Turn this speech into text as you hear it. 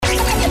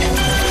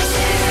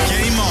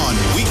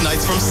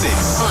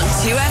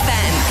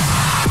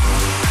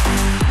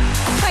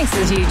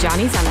to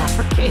Johnny's on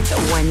Africa. It's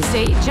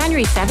Wednesday,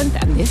 January 7th,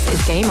 and this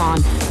is Game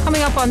On.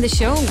 Coming up on the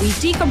show, we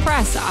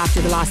decompress after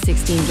the last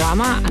 16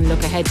 drama and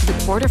look ahead to the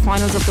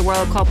quarter-finals of the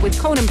World Cup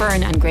with Conan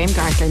Byrne and Graham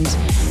Gartland.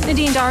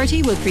 Nadine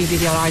Doherty will preview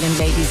the All-Ireland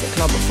Ladies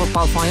Club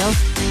Football Final,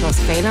 plus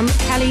Phelim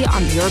Kelly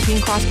on the European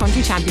Cross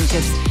Country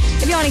Championships.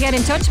 If you want to get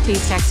in touch,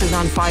 please text us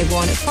on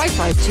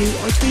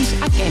 51552 or tweet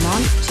at Game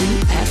On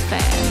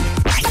 2FM.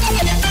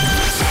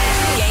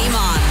 Game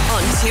On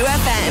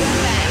 2FM.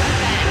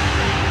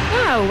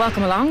 Now,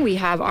 welcome along. We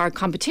have our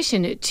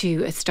competition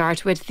to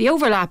start with. The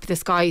Overlap, the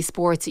Sky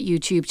Sports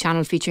YouTube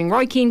channel featuring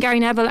Roy Keane, Gary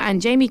Neville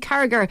and Jamie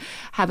Carragher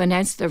have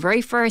announced their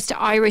very first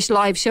Irish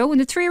live show in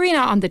the Three Arena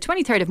on the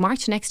 23rd of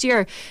March next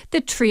year. The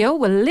trio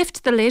will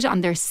lift the lid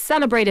on their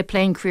celebrated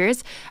playing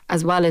careers,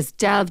 as well as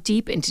delve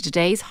deep into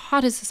today's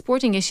hottest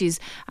sporting issues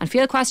and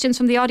field questions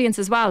from the audience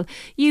as well.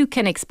 You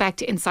can expect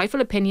insightful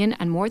opinion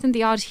and more than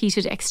the odd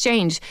heated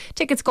exchange.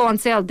 Tickets go on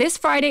sale this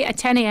Friday at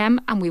 10 a.m,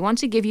 and we want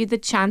to give you the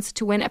chance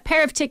to win a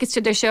pair of tickets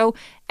to their show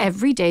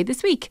every day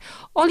this week.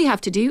 All you have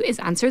to do is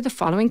answer the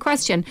following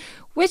question.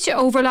 Which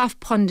Overlap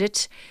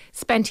pundit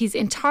spent his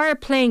entire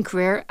playing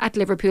career at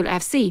Liverpool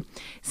FC?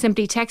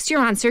 Simply text your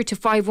answer to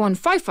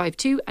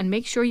 51552 and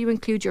make sure you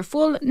include your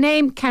full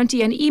name,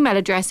 county and email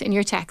address in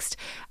your text.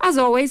 As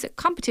always,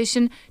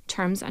 competition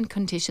terms and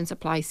conditions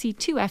apply. See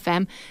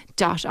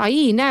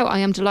 2fm.ie. Now, I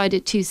am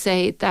delighted to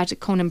say that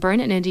Conan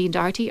Byrne and Nadine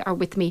Doherty are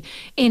with me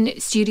in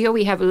studio.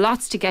 We have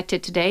lots to get to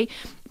today.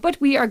 But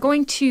we are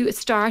going to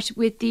start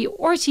with the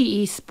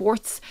RTE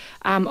Sports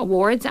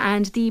Awards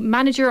and the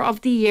Manager of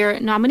the Year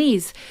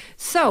nominees.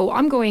 So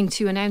I'm going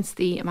to announce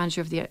the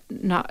Manager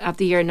of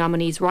the Year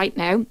nominees right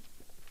now.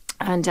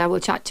 And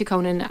we'll chat to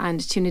Conan and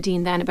to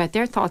Nadine then about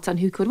their thoughts on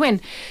who could win.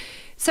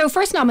 So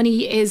first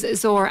nominee is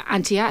Zor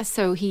Antia.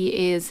 So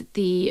he is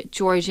the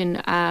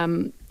Georgian,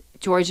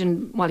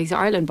 he's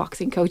Ireland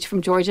boxing coach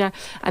from Georgia,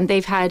 and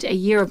they've had a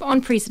year of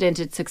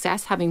unprecedented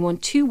success, having won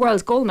 2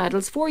 world gold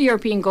medals, 4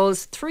 European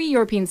golds, 3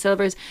 European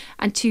silvers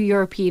and 2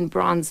 European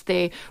bronze.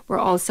 They were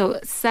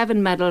also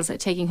 7 medals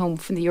taking home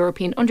from the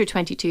European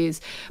under-22s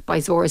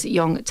by Zor's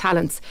young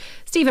talents.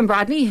 Stephen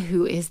Bradley,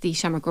 who is the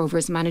Shamrock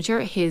Rovers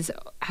manager,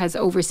 has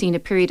overseen a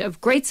period of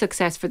great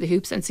success for the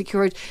Hoops and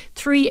secured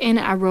 3 in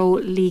a row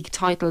league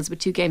titles with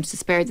 2 games to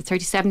spare. The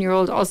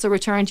 37-year-old also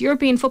returned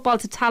European football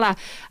to Tala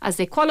as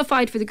they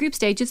qualified for the group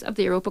stages of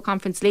the Europa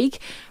Conference League.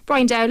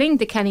 Brian Dowling,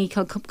 the Kenny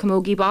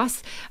Camogie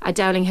boss.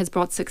 Dowling has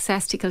brought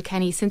success to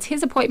Kilkenny since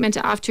his appointment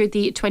after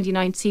the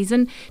 2019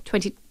 season.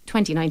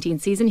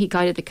 He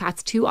guided the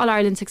Cats to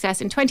All-Ireland success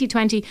in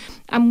 2020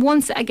 and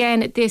once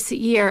again this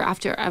year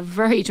after a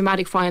very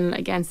dramatic final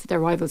against their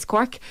rivals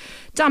Cork.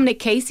 Dominic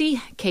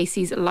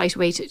Casey's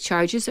lightweight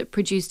charges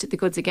produced the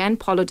goods again.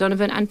 Paul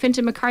O'Donovan and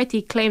Fintan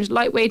McCarthy claimed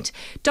lightweight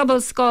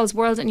double sculls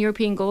world and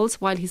European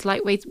goals, while his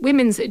lightweight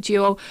women's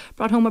duo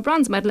brought home a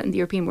bronze medal in the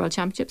European World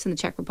Championships in the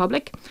Czech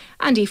Republic.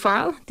 Andy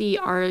Farrell, the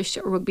Irish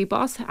rugby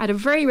boss, had a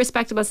very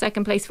respectable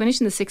second place finish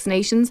in the Six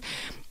Nations.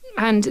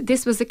 And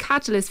this was the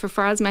catalyst for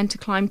Farrell's men to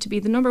climb to be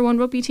the number 1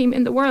 rugby team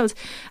in the world.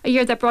 A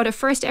year that brought a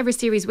first ever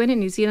series win in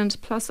New Zealand,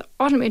 plus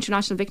autumn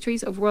international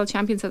victories over world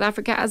champion South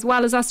Africa as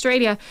well as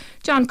Australia.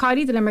 John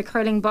Kiley, the Limerick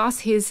hurling boss,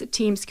 his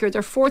team secured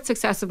their 4th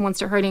successive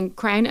Munster hurling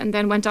crown and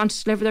then went on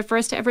to deliver their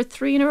first ever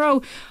 3 in a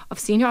row of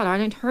Senior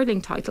All-Ireland hurling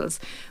titles.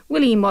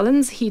 Willie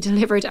Mullins, he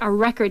delivered a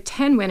record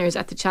 10 winners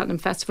at the Cheltenham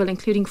Festival,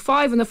 including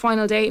 5 on the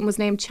final day, and was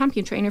named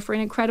champion trainer for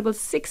an incredible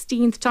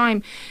 16th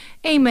time.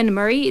 Eamon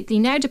Murray, the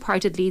now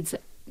departed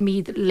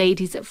Meath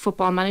ladies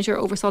football manager,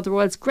 oversaw the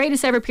Royals'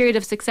 greatest ever period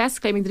of success,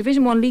 claiming the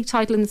Division 1 league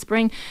title in the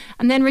spring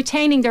and then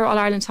retaining their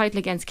All-Ireland title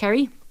against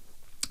Kerry.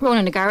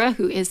 Ronan O'Gara,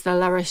 who is the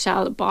La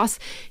Rochelle boss,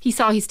 he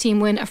saw his team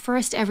win a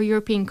first ever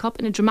European Cup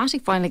in a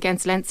dramatic final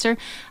against Leinster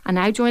and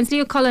now joins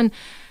Leo Cullen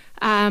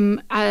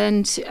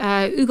and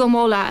Ugo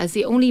Mola as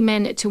the only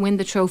men to win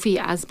the trophy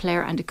as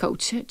player and a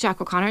coach.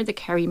 Jack O'Connor, the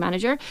Kerry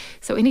manager,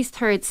 so in his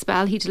 3rd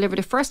spell he delivered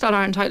a first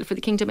All-Ireland title for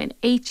the Kingdom in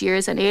 8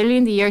 years, and early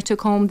in the year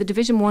took home the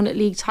Division 1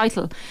 league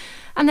title.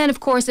 And then, of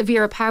course,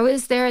 Vera Pauw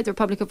is there. The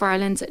Republic of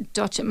Ireland's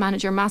Dutch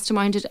manager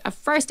masterminded a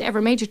first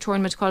ever major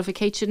tournament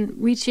qualification,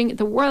 reaching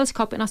the World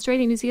Cup in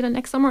Australia and New Zealand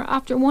next summer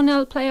after a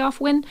 1-0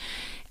 playoff win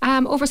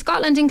over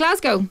Scotland in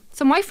Glasgow.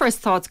 So my first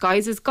thoughts,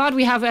 guys, is God,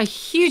 we have a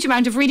huge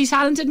amount of really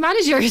talented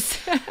managers.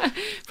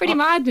 Pretty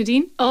mad,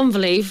 Nadine.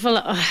 Unbelievable.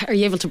 Are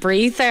you able to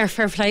breathe there?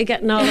 Fair play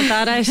getting all of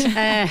that out.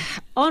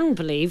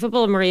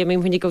 Unbelievable, Marie. I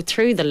mean, when you go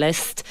through the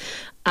list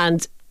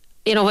and,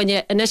 you know, when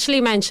you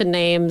initially mention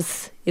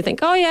names, you think,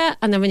 oh yeah,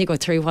 and then when you go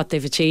through what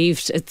they've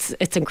achieved,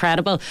 it's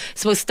incredible.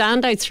 So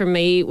standouts for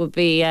me would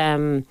be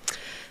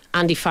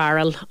Andy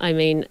Farrell. I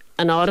mean,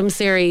 an autumn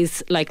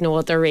series like no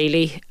other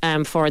really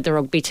for the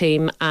rugby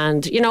team,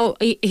 and you know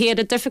he had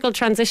a difficult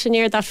transition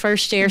year that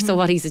first year, so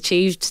what he's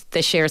achieved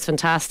this year is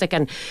fantastic.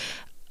 And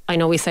I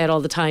know we say it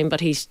all the time, but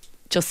he's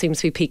just seems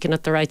to be peaking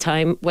at the right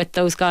time with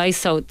those guys.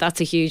 So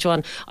that's a huge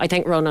one. I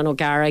think Ronan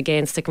O'Gara,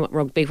 again, sticking with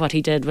rugby, what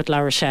he did with La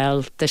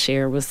Rochelle this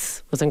year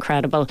was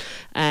incredible.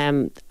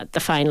 The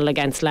final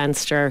against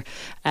Leinster,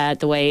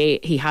 the way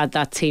he had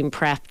that team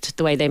prepped,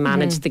 the way they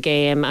managed the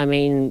game, I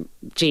mean,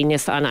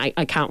 genius. And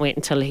I can't wait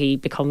until he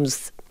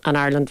becomes an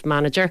Ireland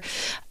manager.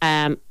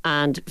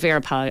 And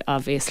Vera Pauw,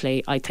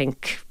 obviously, I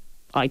think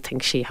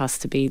she has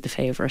to be the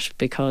favourite,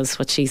 because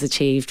what she's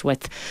achieved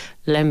with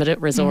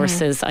limited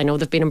resources, I know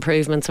there've been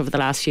improvements over the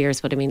last years,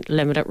 but I mean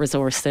limited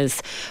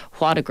resources,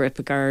 what a group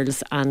of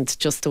girls, and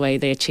just the way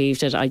they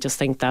achieved it, I just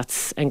think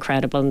that's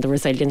incredible. And the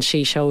resilience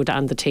she showed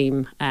and the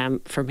team,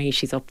 for me,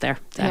 she's up there,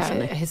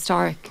 definitely. Yeah,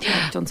 historic.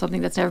 Done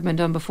something that's never been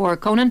done before.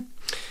 Conan?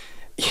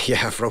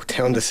 Yeah, I've wrote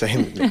down the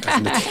same as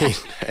in the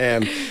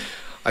team.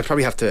 I'd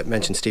probably have to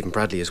mention Stephen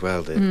Bradley as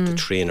well, the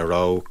 3 in a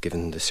row,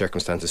 given the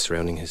circumstances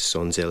surrounding his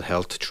son's ill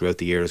health throughout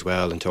the year as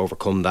well, and to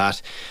overcome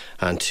that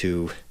and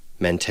to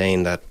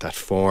maintain that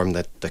form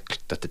that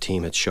the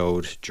team had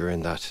showed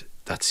during that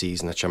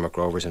season at Shamrock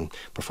Rovers, and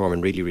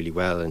performing really, really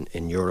well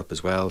in Europe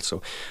as well.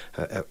 So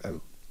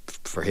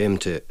for him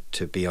to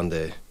be on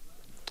the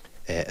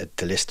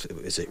list,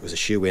 it was a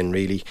shoe-in,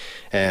 really.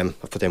 I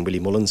put down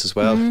Willie Mullins as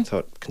well. I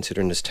thought,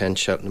 considering his 10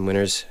 Cheltenham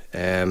winners,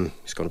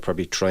 he's going to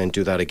probably try and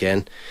do that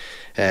again,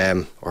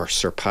 or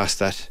surpass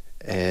that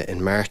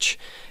in March.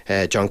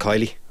 John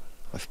Kiley,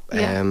 I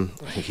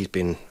think he's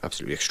been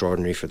absolutely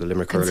extraordinary for the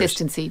Limerick Hurlers.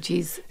 Consistency,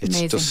 geez,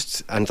 amazing. It's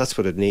just, and that's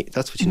what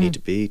you need to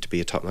be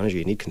a top manager.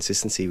 You need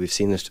consistency. We've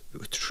seen it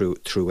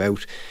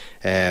throughout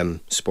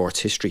sports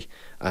history,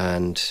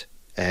 and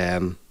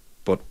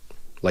but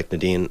like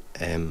Nadine,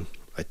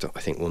 I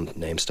think one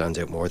name stands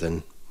out more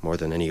than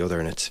any other,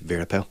 and it's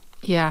Vera Pauw.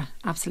 Yeah,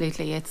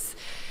 absolutely.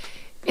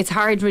 It's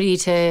hard really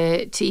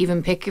to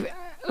even pick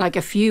like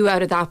a few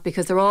out of that,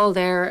 because they're all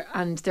there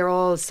and they're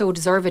all so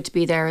deserved to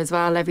be there as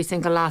well, every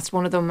single last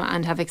one of them,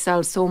 and have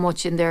excelled so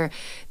much in their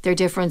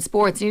different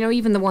sports. You know,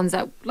 even the ones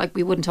that like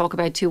we wouldn't talk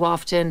about too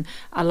often,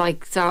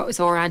 like Zora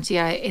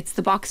Antia, it's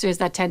the boxers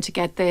that tend to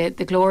get the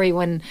glory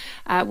when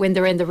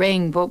they're in the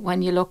ring. But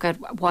when you look at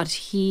what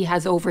he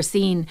has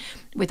overseen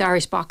with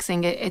Irish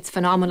boxing, it's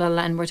phenomenal.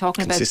 And we're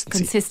talking about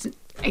consistent.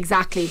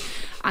 Exactly.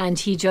 And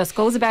he just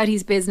goes about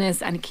his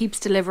business and keeps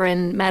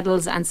delivering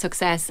medals and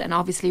success, and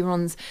obviously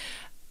runs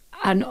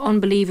an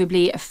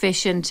unbelievably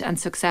efficient and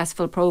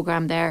successful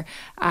programme there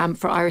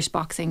for Irish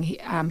boxing.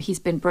 He's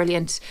been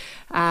brilliant.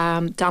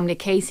 Dominic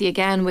Casey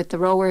again with the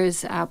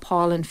rowers,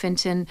 Paul and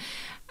Finton.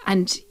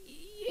 And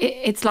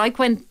it's like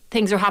when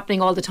things are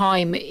happening all the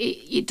time,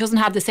 it doesn't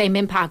have the same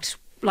impact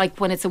like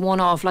when it's a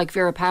one-off, like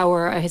Vera Pauw,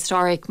 or a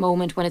historic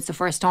moment when it's the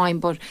first time.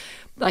 But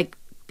like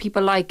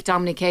people like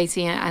Dominic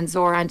Casey and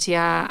Zora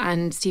Antia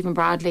and Stephen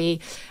Bradley,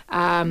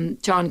 John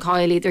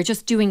Kiley, they're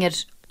just doing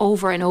it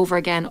over and over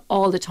again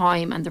all the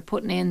time, and they're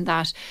putting in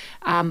that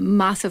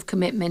massive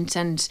commitment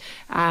and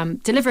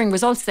delivering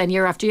results then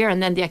year after year,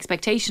 and then the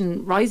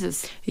expectation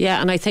rises.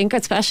 Yeah, and I think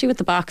especially with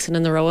the boxing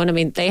and the rowing, I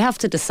mean, they have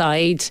to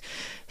decide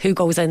who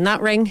goes in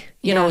that ring.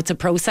 You know, it's a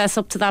process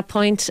up to that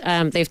point.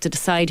 They have to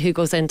decide who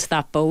goes into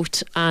that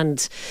boat,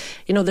 and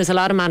you know, there's a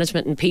lot of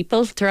management and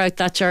people throughout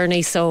that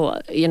journey. So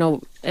you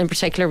know, in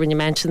particular when you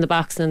mention the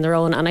boxing and their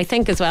own, and I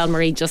think as well,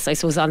 Marie, just I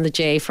suppose on the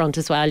J front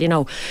as well, you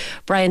know,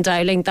 Brian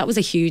Dowling, that was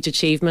a huge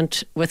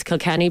achievement with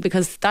Kilkenny,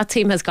 because that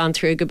team has gone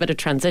through a good bit of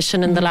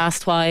transition in the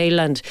last while,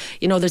 and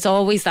you know, there's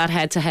always that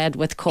head to head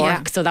with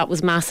Cork, so that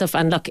was massive.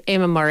 And look,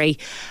 Eamon Murray,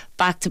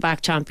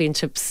 back-to-back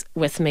championships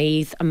with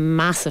Meath, a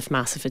massive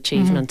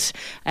achievement.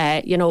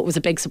 You know, it was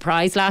a big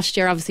surprise last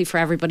year obviously for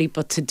everybody,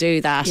 but to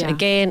do that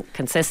again,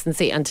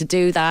 consistency, and to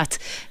do that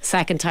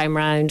second time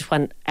round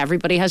when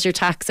everybody has your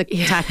tactics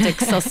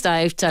sussed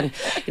out, and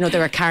you know, they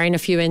were carrying a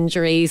few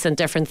injuries and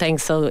different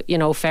things, so you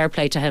know, fair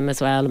play to him as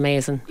well.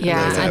 Amazing.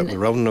 Will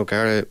Ronan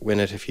O'Gara win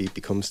it if he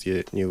becomes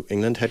the new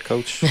England head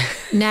coach?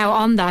 Now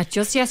on that,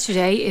 just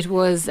yesterday it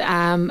was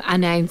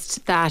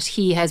announced that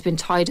he has been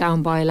tied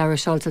down by La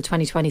Rochelle till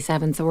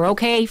 2027, so we're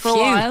okay for a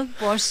while,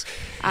 but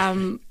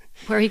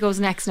where he goes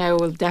next now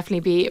will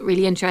definitely be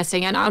really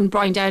interesting. And on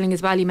Brian Dowling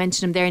as well, you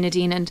mentioned him there,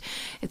 Nadine, and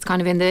it's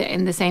kind of in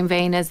the same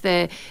vein as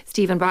the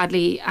Stephen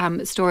Bradley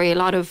story. A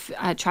lot of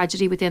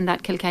tragedy within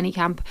that Kilkenny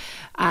camp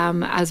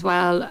as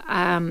well.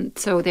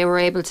 So they were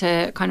able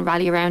to kind of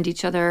rally around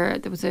each other.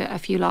 There was a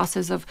few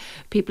losses of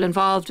people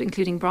involved,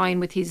 including Brian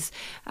with his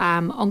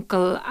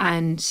uncle,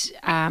 and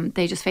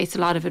they just faced a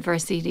lot of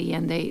adversity,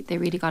 and they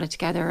really got it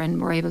together and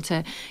were able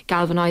to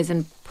galvanise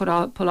and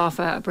pull off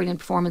a brilliant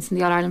performance in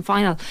the All-Ireland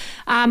final.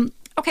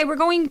 Okay, we're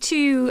going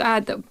to,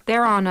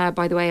 they're on,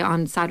 by the way,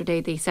 on Saturday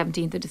the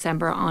 17th of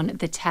December on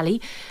the telly.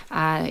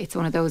 It's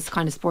one of those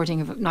kind of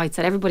sporting nights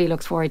that everybody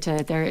looks forward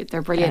to.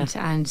 They're brilliant,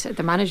 and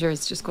the manager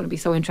is just going to be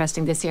so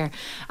interesting this year.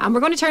 We're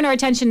going to turn our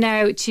attention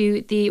now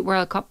to the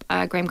World Cup.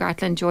 Graham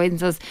Gartland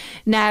joins us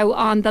now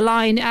on the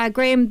line.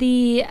 Graham,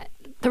 the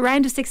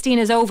round of 16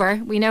 is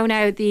over. We know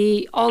now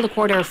all the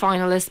quarter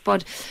finalists,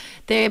 but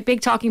the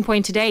big talking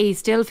point today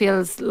still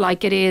feels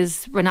like it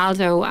is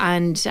Ronaldo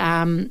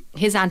and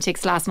his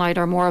antics last night,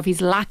 or more of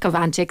his lack of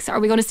antics. Are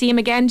we going to see him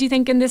again, do you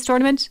think, in this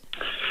tournament?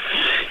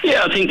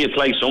 Yeah, I think it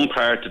plays some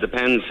part. It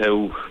depends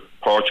how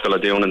Portugal are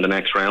doing in the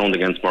next round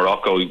against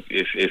Morocco.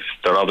 If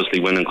they're obviously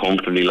winning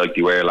comfortably like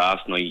they were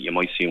last night, you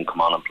might see them come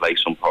on and play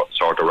some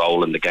sort of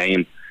role in the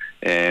game.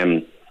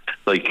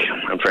 Like,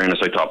 in fairness,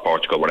 I thought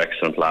Portugal were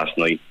excellent last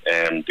night.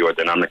 They were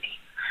dynamic.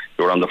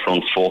 They were on the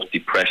front foot. They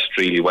pressed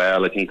really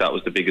well. I think that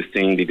was the biggest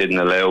thing. They didn't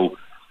allow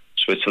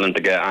Switzerland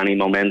to get any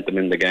momentum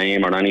in the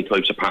game or any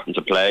types of patterns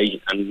of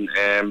play.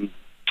 And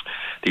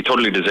they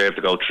totally deserved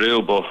to go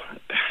through. But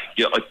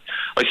yeah,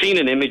 I seen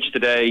an image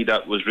today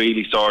that was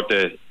really sort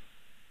of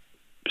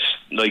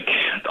like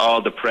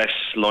all the press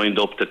lined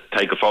up to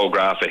take a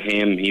photograph of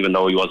him, even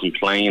though he wasn't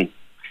playing.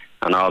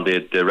 And all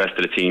the rest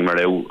of the team are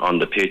out on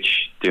the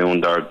pitch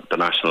doing the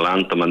national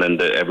anthem, and then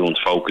everyone's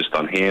focused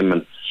on him.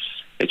 And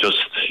it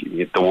just,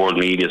 the world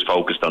media is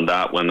focused on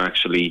that, when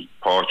actually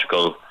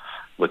Portugal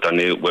with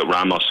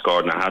Ramos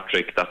scoring a hat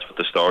trick, that's what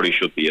the story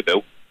should be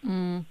about.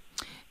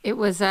 It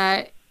was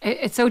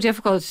it's so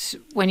difficult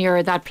when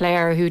you're that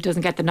player who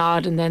doesn't get the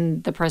nod, and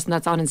then the person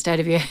that's on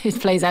instead of you, it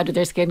plays out of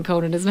their skin,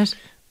 Conan, isn't it?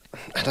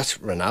 And that's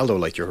Ronaldo,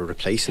 like, you're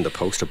replacing the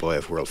poster boy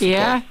of world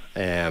football.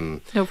 Yeah.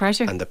 No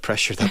pressure. And the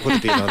pressure that would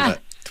have been on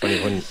that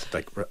 21,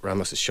 like,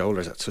 Ramos's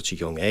shoulders at such a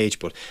young age.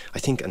 But I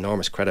think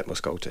enormous credit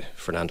must go to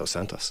Fernando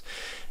Santos,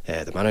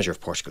 the manager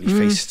of Portugal. He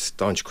faced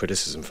staunch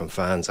criticism from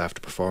fans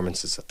after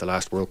performances at the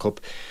last World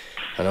Cup,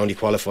 and only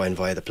qualifying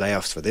via the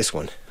playoffs for this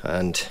one.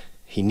 And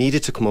he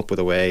needed to come up with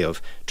a way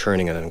of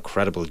turning an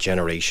incredible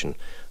generation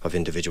of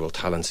individual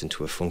talents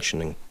into a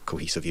functioning,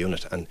 cohesive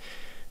unit. And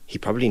he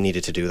probably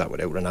needed to do that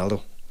without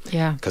Ronaldo.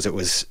 Yeah. Because it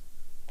was,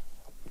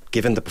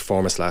 given the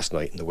performance last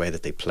night and the way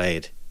that they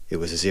played, it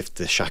was as if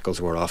the shackles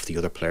were off the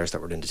other players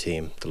that were in the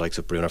team. The likes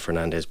of Bruno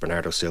Fernandes,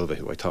 Bernardo Silva,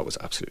 who I thought was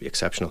absolutely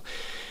exceptional,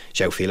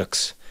 João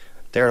Felix.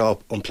 They're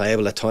all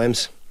unplayable at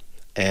times.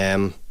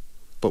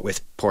 But with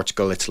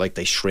Portugal, it's like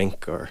they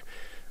shrink or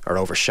are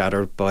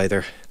overshadowed by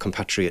their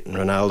compatriot in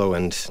Ronaldo.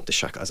 And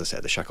as I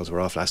said, the shackles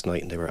were off last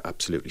night and they were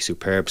absolutely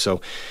superb. So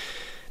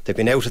they've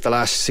been out at the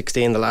last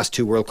 16, the last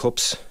 2 World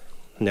Cups.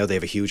 Now they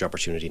have a huge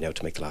opportunity now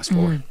to make the last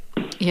 4.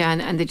 Yeah,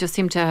 and they just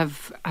seem to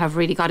have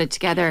really got it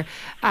together.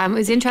 It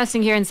was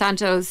interesting hearing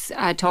Santos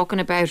talking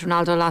about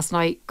Ronaldo last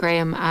night,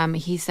 Graham.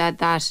 He said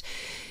that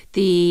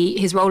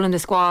his role in the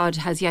squad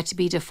has yet to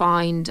be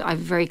defined. I have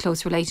a very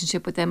close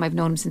relationship with him. I've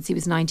known him since he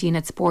was 19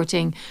 at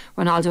Sporting.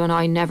 Ronaldo and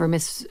I never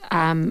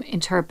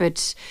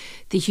misinterpret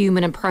the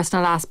human and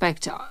personal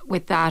aspect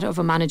with that of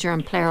a manager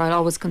and player. I'll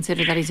always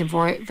consider that he's a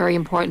very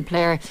important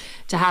player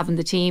to have in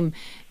the team.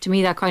 To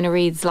me, that kind of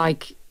reads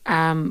like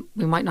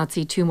we might not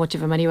see too much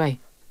of him anyway.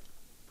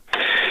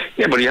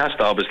 Yeah, but he has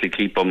to obviously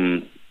keep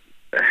him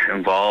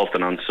involved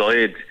and on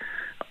side.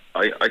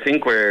 I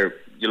think where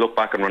you look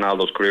back on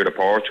Ronaldo's career to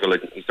Portugal,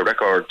 he's the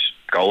record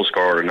goal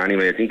scorer, and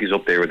anyway, I think he's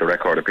up there with the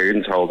record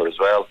appearance holder as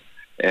well.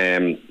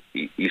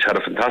 He's had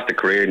a fantastic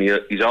career,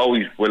 and he's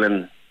always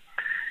willing.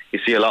 You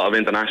see a lot of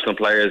international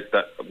players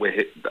that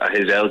with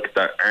his ilk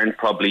that aren't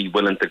probably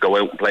willing to go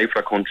out and play for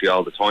a country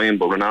all the time,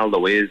 but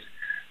Ronaldo is.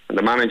 And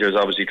the manager is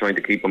obviously trying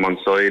to keep him on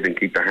side and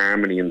keep the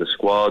harmony in the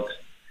squad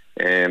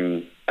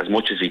as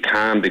much as he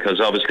can, because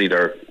obviously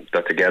they're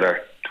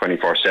together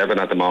 24/7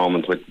 at the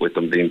moment with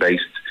them being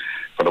based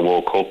for the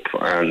World Cup,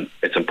 and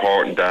it's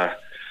important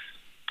that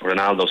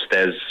Ronaldo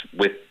stays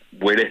with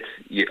it.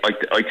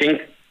 I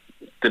think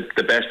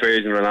the best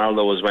version of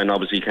Ronaldo was when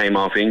obviously he came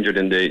off injured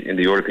in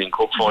the European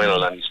Cup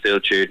final, and he's still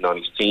cheering on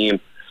his team.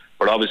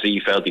 But obviously he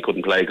felt he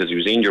couldn't play because he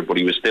was injured, but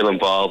he was still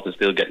involved and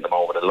still getting them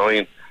over the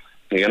line.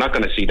 You're not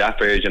going to see that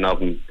version of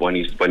him when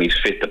he's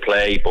fit to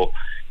play, but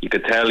you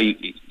could tell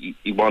he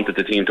wanted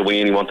the team to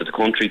win, he wanted the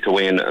country to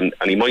win, and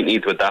he might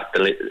need to adapt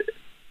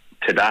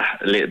to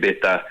that a little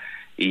bit, that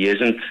he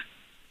isn't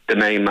the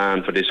main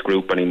man for this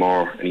group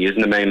anymore, and he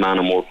isn't the main man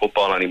in world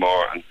football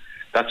anymore, and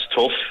that's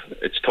tough.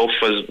 It's tough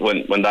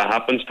when that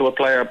happens to a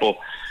player, but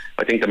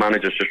I think the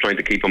manager's just trying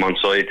to keep him on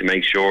side to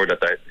make sure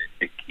that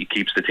he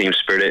keeps the team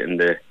spirit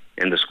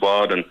in the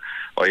squad. And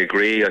I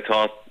agree. I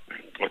thought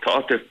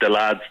that the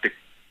lads,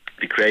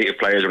 the creative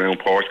players around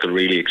Portugal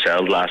really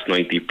excelled last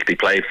night. They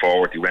played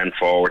forward, they ran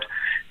forward,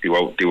 they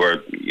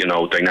were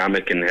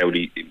dynamic in how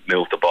they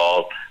moved the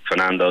ball.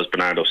 Fernandes,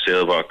 Bernardo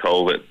Silva,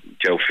 Kovac,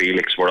 João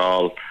Felix were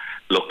all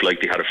looked like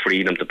they had a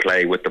freedom to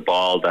play with the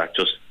ball that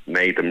just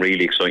made them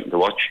really exciting to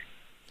watch.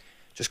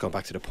 Just going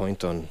back to the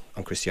point on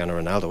Cristiano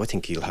Ronaldo, I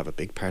think he'll have a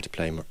big part to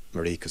play,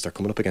 Marie, because they're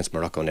coming up against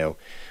Morocco now.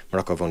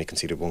 Morocco have only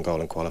conceded 1 goal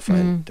in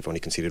qualifying. They've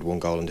only conceded 1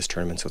 goal in this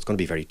tournament, so it's going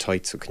to be very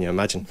tight. So can you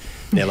imagine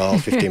 0-0,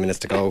 15 minutes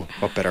to go?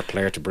 What better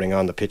player to bring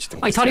on the pitch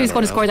than I thought he was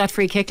going to score that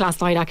free kick last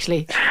night,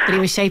 actually, but he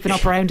was shaping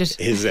up around it.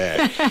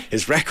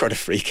 His record of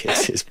free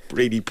kicks is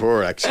pretty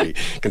poor, actually,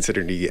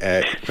 considering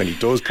when he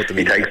does put them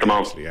in, he takes them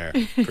on. Actually are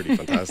pretty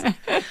fantastic.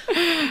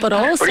 But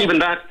even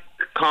that,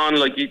 Con,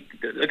 like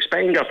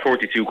Spain got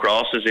 42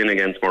 crosses in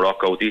against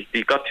Morocco. They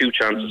got 2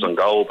 chances on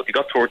goal, but they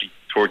got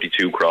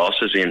 32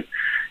 crosses in.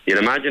 You'd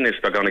imagine if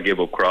they're going to give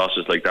up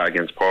crosses like that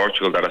against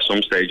Portugal, that at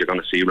some stage you're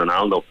going to see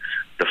Ronaldo.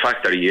 The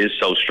fact that he is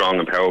so strong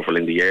and powerful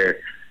in the air,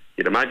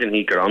 you'd imagine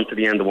he got onto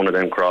the end of one of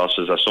them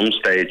crosses at some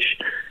stage.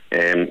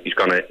 He's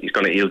gonna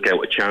eke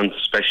out a chance,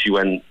 especially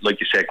when, like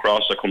you said,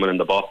 crosses are coming in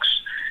the box.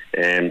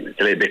 It's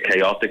a little bit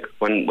chaotic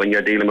when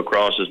you're dealing with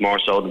crosses, more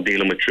so than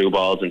dealing with through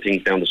balls and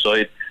things down the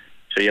side.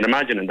 So you'd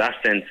imagine in that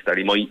sense that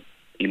he might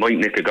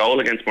nick a goal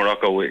against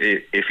Morocco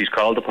if he's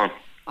called upon.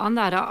 On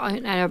that,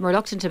 I'm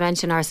reluctant to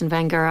mention Arsene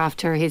Wenger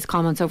after his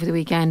comments over the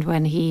weekend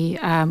when he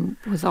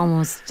was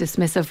almost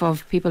dismissive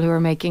of people who were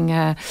making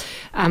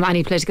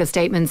any political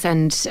statements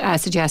and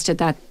suggested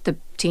that the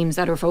teams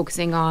that are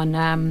focusing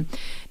on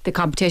the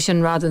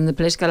competition rather than the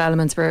political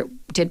elements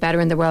did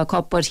better in the World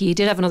Cup. But he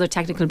did have another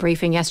technical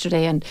briefing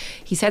yesterday, and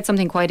he said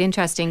something quite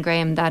interesting,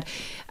 Graham, that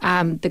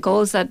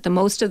most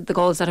of the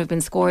goals that have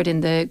been scored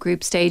in the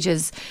group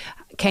stages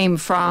came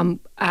from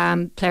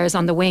players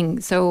on the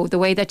wing. So the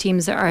way that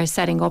teams are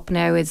setting up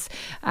now is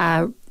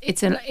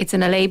it's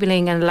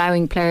enabling and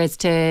allowing players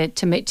to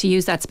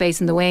use that space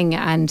in the wing,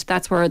 and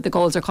that's where the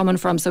goals are coming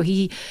from. So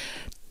he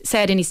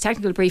said in his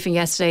technical briefing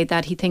yesterday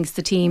that he thinks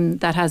the team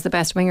that has the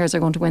best wingers are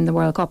going to win the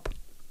World Cup.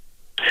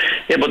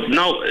 Yeah, but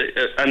no,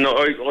 and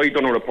I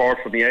done a report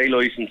from the A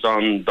licence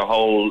on the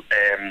whole.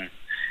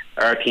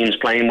 Are teams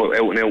playing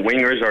without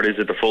wingers, or is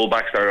it the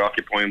fullbacks that are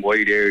occupying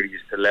wide areas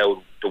to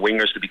allow the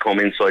wingers to become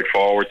inside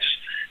forwards?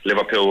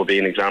 Liverpool would be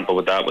an example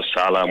with that, with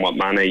Salah and what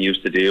Mane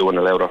used to do and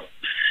allow that.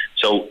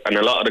 So, and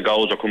a lot of the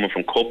goals are coming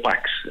from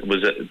cutbacks. It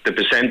was the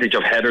percentage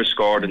of headers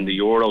scored in the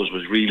Euros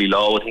was really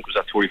low. I think it was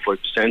at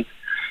 35%,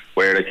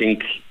 where I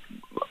think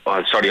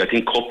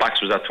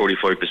cutbacks was at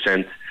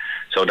 35%.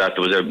 So that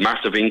there was a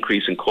massive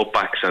increase in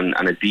cutbacks and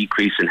a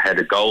decrease in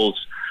headed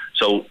goals.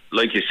 So,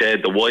 like you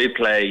said, the wide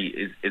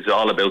play is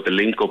all about the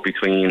link up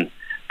between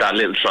that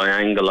little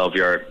triangle of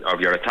your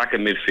attacking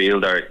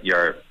midfielder,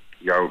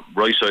 your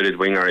right-sided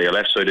winger, your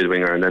left-sided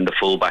winger, and then the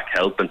full-back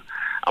helping.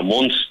 And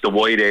once the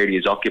wide area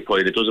is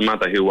occupied, it doesn't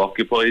matter who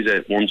occupies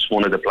it. Once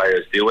one of the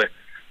players do it,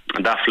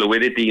 and that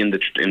fluidity in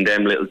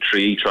them little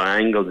three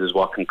triangles is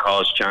what can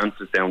cause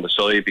chances down the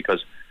side,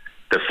 because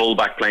the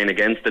full-back playing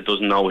against it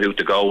doesn't know who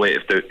to go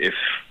with. If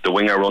the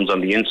winger runs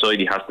on the inside,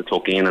 he has to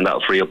tuck in, and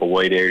that'll free up a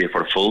wide area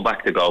for the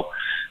full-back to go.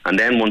 And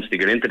then once they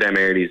get into them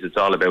areas, it's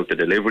all about the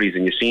deliveries.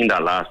 And you've seen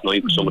that last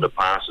night with some of the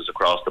passes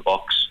across the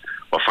box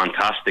were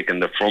fantastic,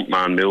 and the front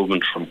man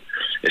movement from,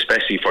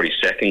 especially for his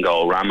second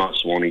goal,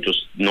 Ramos one, he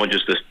just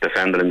nudges the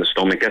defender in the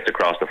stomach, gets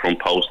across the front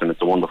post, and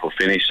it's a wonderful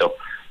finish. So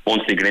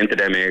once they get into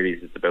them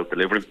areas, it's about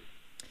delivering.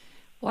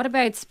 What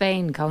about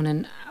Spain,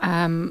 Conan?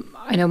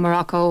 I know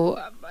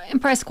Morocco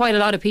impressed quite a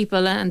lot of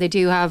people, and they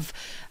do have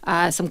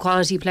some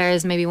quality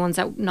players, maybe ones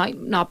that might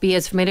not be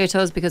as familiar to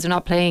us because they're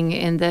not playing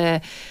in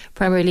the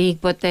Premier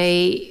League, but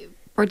they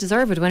were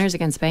deserved winners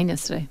against Spain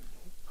yesterday.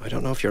 I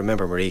don't know if you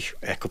remember, Marie,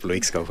 a couple of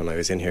weeks ago when I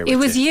was in here. It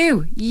was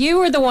you. You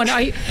were the one.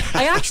 I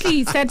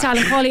actually said to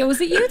Alan Cawley, was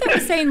it you that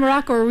was saying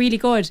Morocco were really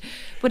good?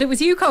 But it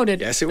was you, Conan.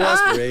 Yes, it was,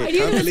 Marie.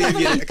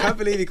 I can't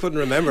believe you couldn't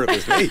remember it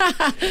was me.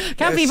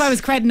 Can't believe I was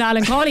crediting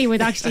Alan Cawley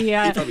with actually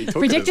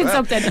predicting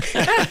something.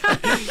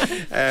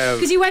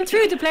 Because you went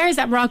through the players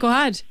that Morocco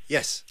had.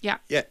 Yes. Yeah.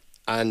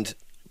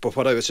 But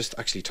what I was just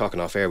actually talking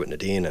off air with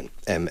Nadine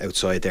and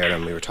outside there,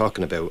 and we were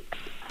talking about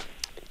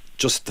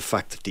just the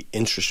fact that the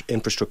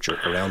infrastructure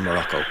around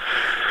Morocco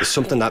is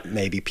something that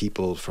maybe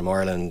people from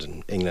Ireland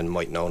and England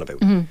might know about.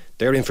 Mm-hmm.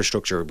 Their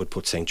infrastructure would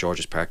put St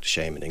George's Park to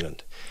shame in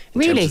England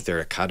in terms of their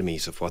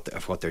academies, of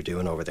what they're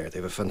doing over there. They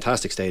have a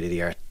fantastic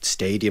state-of-the-art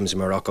stadiums in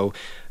Morocco,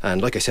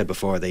 and like I said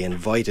before, they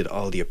invited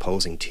all the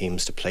opposing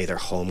teams to play their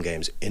home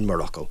games in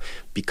Morocco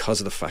because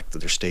of the fact that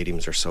their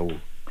stadiums are so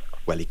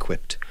well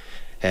equipped.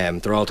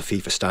 They're all to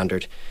FIFA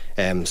standard,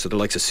 so the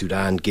likes of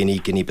Sudan,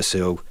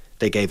 Guinea-Bissau,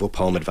 they gave up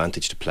home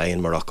advantage to play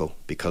in Morocco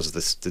because of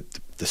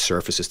the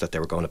surfaces that they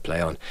were going to play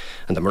on.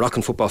 And the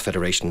Moroccan Football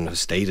Federation has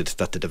stated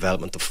that the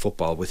development of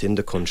football within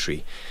the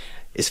country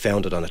is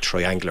founded on a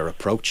triangular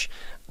approach.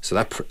 So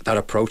that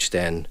approach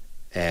then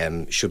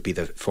should be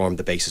form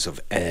the basis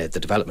of the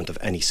development of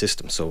any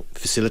system. So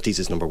facilities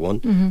is number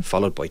one,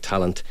 followed by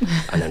talent,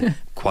 and then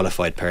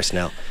qualified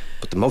personnel.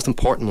 But the most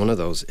important one of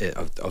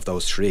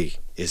those three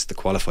is the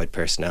qualified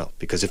personnel,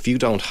 because if you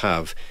don't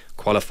have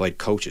qualified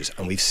coaches,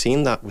 and we've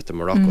seen that with the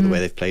Morocco, the way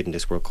they've played in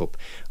this World Cup,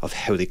 of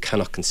how they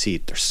cannot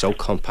concede. They're so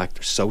compact,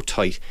 they're so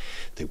tight,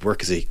 they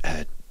work as a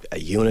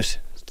unit.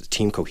 The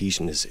team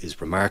cohesion is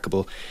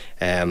remarkable,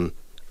 and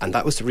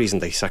that was the reason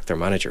they sacked their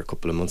manager a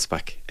couple of months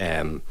back,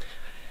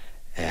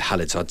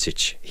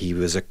 Halilhodžić.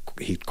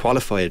 He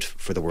qualified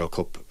for the World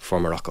Cup for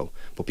Morocco,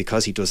 but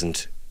because he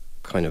doesn't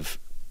kind of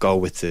go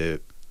with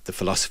the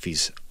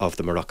philosophies of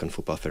the Moroccan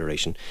Football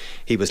Federation,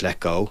 he was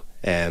let go.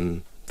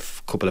 A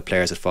couple of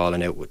players had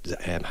fallen out with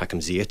Hakim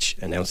Ziyech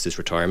announced his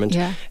retirement.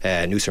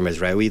 Nusra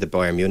Mezraoui, the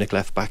Bayern Munich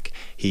left back,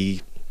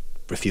 he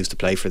refused to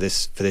play for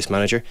this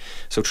manager.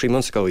 So 3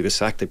 months ago he was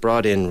sacked. They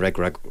brought in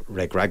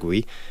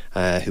Regragui,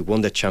 who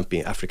won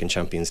the African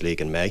Champions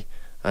League in May,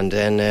 and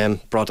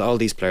then brought all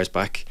these players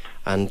back.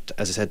 And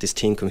as I said, this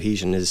team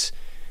cohesion is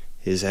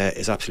is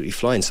absolutely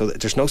flying. So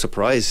there's no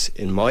surprise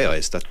in my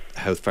eyes that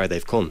how far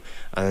they've come,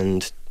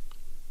 and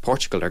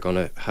Portugal are going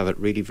to have it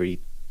really very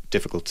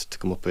difficult to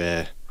come up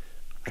at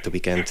the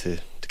weekend to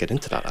get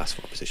into that last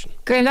 4 position.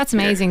 Graham, that's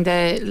amazing.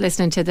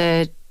 Listening to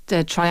the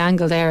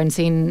triangle there and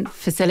seeing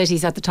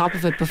facilities at the top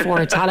of it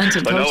before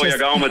talented coaches. I know where you're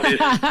going with this,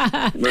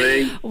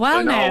 Marie.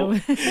 Well, now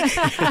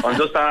I'm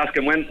just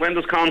asking, when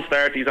does Con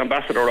start his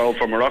ambassador role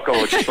for Morocco?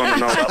 I just want to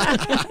know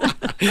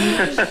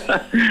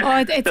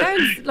that. It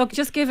sounds, look,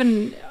 just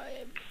given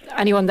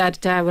anyone that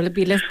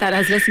that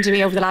has listened to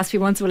me over the last few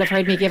months will have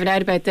heard me giving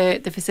out about the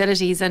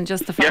facilities and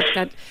just the fact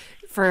that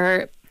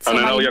for and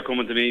I know you're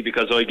coming to me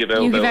because I give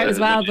out. You give out as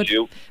well, but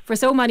for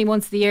so many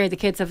months of the year, the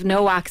kids have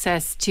no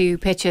access to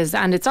pitches,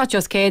 and it's not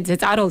just kids;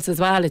 it's adults as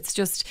well. It's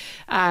just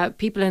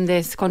people in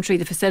this country.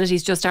 The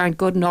facilities just aren't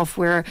good enough.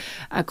 We're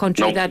a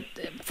country that,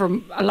 for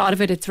a lot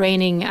of it's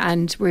raining,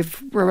 and we're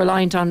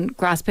reliant on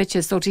grass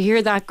pitches. So to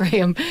hear that,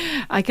 Graham,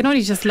 I can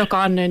only just look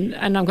on, and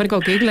I'm going to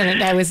go googling it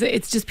now.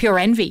 It's just pure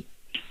envy.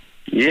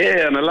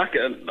 Yeah,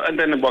 and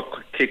then what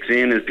kicks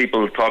in is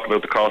people talk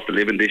about the cost of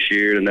living this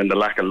year, and then the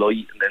lack of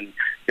light, and then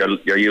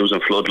you're using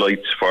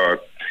floodlights for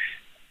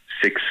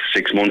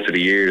six months of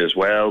the year as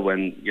well,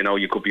 when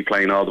you could be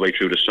playing all the way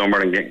through the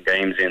summer and getting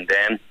games in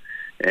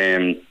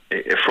then.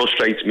 It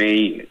frustrates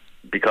me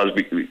because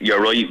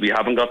you're right, we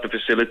haven't got the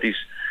facilities.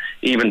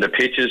 Even the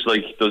pitches,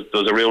 like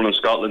there's a rule in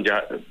Scotland,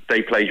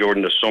 they play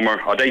during the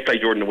summer, or they play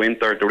during the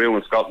winter. The rule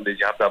in Scotland is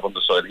you have to have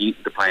underside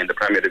heating to play in the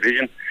Premier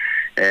Division.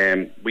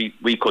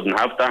 We couldn't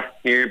have that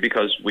here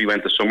because we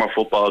went to summer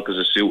football because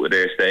it suited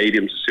their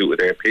stadiums, it suited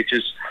their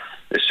pitches,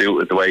 it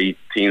suited the way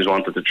teams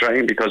wanted to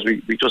train, because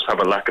we just have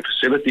a lack of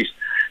facilities.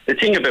 The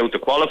thing about the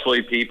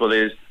qualified people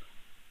is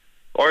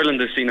Ireland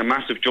has seen a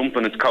massive jump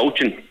in its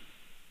coaching.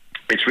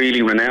 It's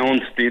really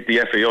renowned. The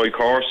FAI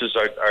courses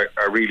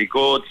are really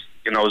good.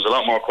 There's a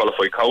lot more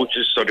qualified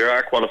coaches, so there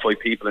are qualified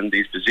people in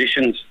these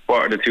positions.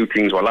 What are the two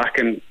things we're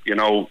lacking?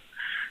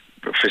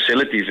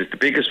 Facilities is the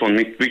biggest one.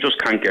 We just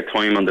can't get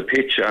time on the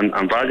pitch and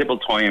valuable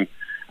time,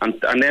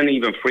 and then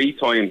even free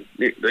time.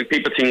 Like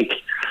people think,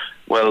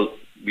 well,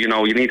 you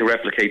need to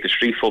replicate the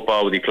street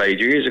football that he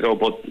played years ago,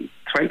 but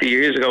 20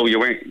 years ago you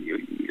were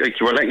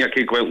letting your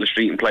kid go out in the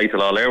street and play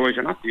till all hours.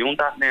 You're not doing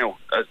that now.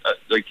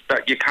 Like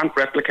that, you can't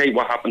replicate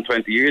what happened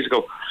 20 years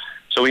ago.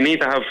 So we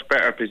need to have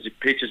better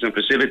pitches and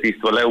facilities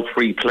to allow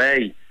free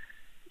play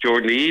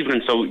during the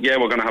evening. So yeah,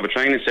 we're going to have a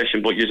training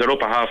session, but you're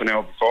up a half an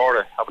hour before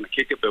it, having a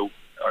kickabout,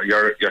 or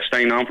you're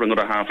staying on for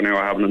another half an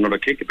hour having another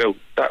kickabout.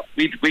 That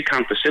we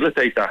can't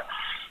facilitate that.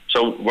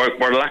 So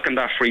we're lacking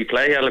that free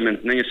play element.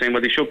 And then you're saying,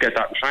 well, they should get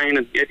that in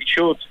training. Yeah, they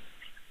should.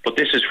 But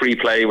this is free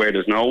play where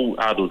there's no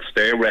adults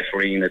there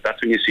refereeing it.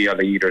 That's when you see our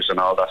leaders and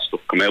all that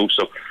stuff come out.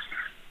 So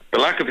the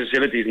lack of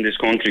facilities in this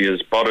country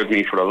has bothered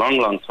me for a long,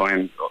 long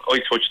time. I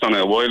touched on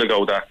it a while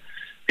ago that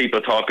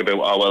people talk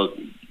about,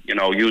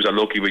 yous are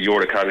lucky with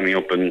your academy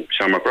up in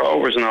Shamrock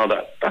Rovers and all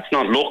that. That's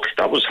not luck.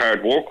 That was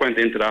hard work went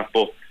into that.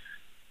 But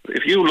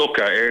if you look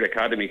at Air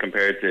Academy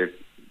compared to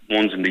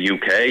ones in the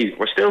UK,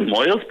 we're still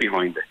miles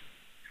behind it.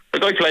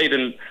 Like I played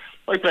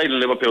in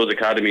Liverpool's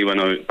academy when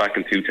I was back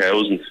in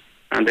 2000,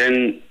 and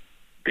then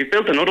they've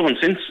built another one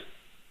since.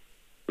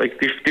 Like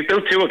they've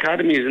built 2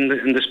 academies in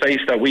the space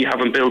that we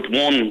haven't built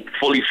one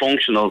fully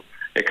functional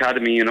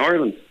academy in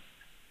Ireland.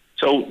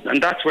 So,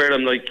 and that's where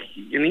I'm like,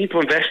 you need to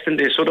invest in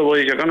this,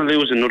 otherwise you're going to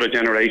lose another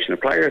generation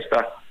of players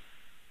that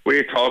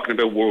we're talking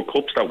about World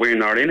Cups that we're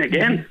not in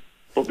again.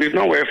 But we've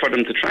nowhere for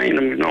them to train,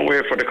 and we've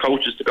nowhere for the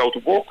coaches to go to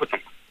work with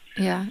them.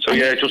 Yeah. So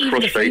yeah, it just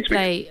frustrates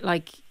me.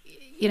 Like,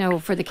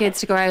 for the kids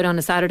to go out on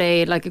a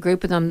Saturday, like a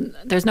group of them,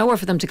 there's nowhere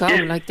for them to go.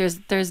 Yeah. Like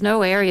there's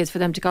no areas for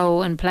them to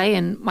go and play.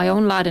 And my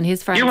own lad and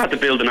his friends, you had to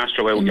build an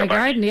Astro out in your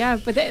garden, yeah.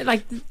 But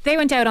they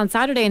went out on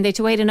Saturday and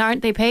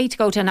they pay to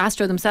go to an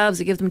Astro themselves.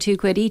 They give them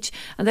 £2 each,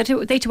 and they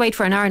to wait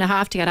for an hour and a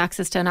half to get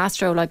access to an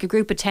Astro. Like a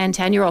group of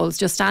 10-year-olds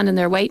just standing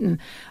there waiting.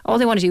 All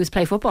they want to do is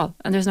play football,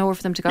 and there's nowhere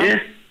for them to go. Yeah,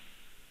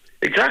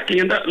 exactly.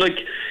 And that,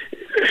 like,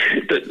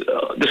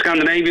 the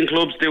Scandinavian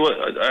clubs do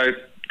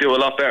a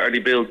lot better. They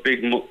build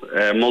big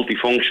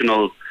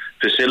multifunctional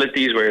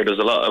facilities where there's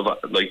a lot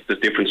of there's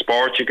different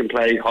sports you can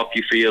play,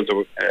 hockey fields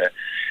or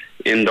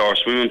indoor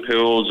swimming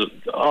pools,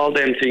 all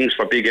them things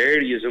for big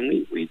areas,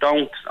 and we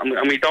don't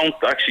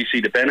actually see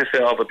the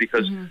benefit of it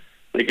because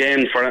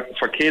again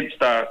for kids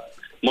that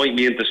might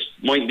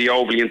be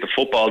overly into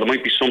football, there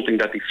might be something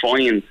that they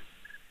find,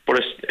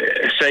 but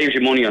it saves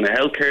you money on a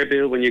healthcare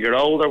bill when you get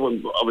older.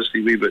 When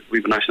obviously we've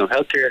a national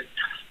healthcare.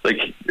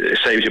 Like, it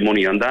saves you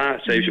money on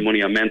that, saves you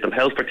money on mental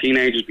health for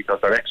teenagers because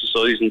they're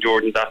exercising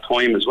during that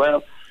time as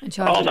well.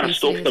 All that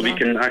stuff that we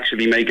can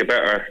actually make a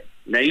better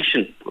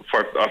nation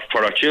for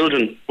our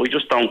children. We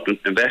just don't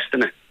invest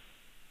in it.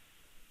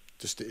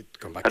 Just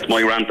come back. That's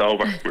my rant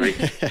over.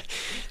 Right?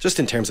 Just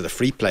in terms of the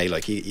free play,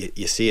 like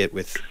you see it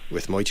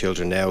with my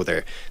children now.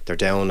 They're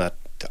down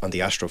on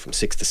the Astro from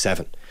 6 to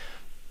 7,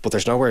 but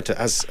there's nowhere to,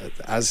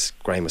 as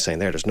Graham was saying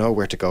there, there's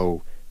nowhere to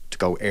go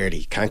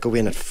early. Can't go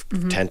in at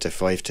 10 to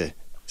 5 to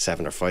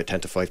 7 or 5,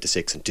 10 to 5 to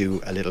 6 and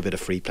do a little bit of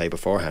free play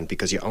beforehand,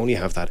 because you only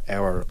have that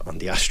hour on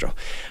the Astro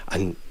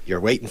and you're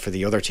waiting for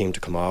the other team to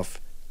come off.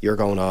 You're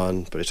going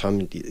on. By the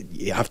time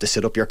you have to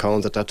sit up your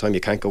cones at that time,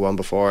 you can't go on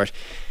before it.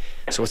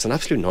 So it's an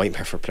absolute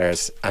nightmare for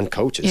players and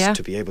coaches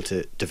to be able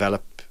to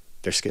develop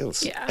their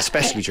skills,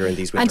 especially during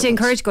these winter and to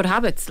months. encourage good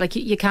habits. Like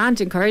you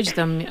can't encourage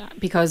them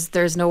because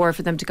there's nowhere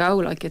for them to go.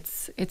 Like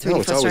it's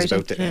really frustrating.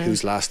 Always about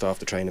who's last off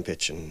the training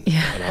pitch and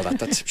all that.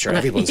 That's sure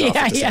everyone's off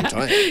at the same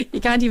time.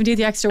 You can't even do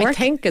the extra work. I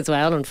think as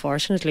well,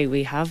 unfortunately,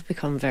 we have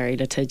become very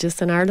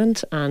litigious in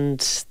Ireland, and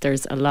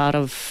there's a lot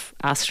of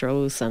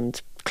Astros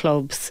and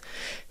clubs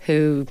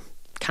who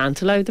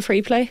can't allow the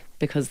free play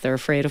because they're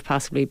afraid of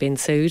possibly being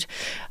sued.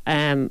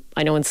 I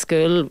know in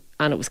school,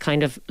 and it was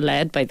kind of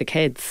led by the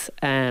kids,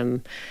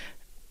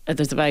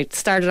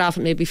 started off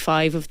at maybe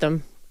 5 of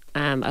them.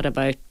 At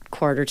about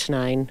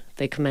 8:45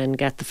 they come in,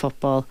 get the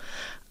football,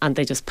 and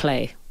they just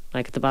play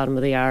like at the bottom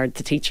of the yard.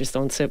 The teachers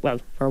don't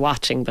we're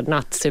watching but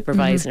not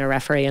supervising or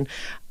refereeing.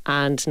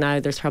 And now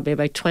there's probably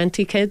about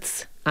 20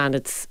 kids, and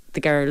it's the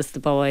girls, the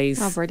boys,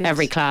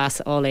 every class,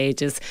 all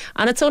ages,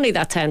 and it's only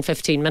that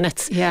 10-15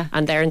 minutes,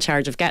 and they're in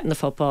charge of getting the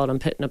football and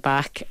putting it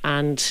back.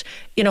 And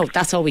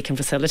that's all we can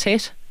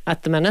facilitate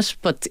at the minute.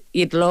 But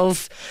you'd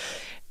love,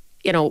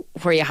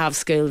 where you have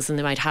schools and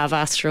they might have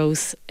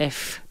Astros,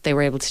 if they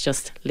were able to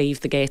just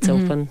leave the gates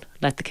open,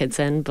 let the kids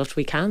in, but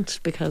we can't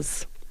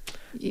because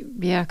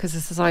the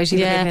society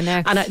we're living in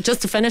now. And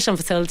just to finish on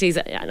facilities,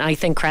 I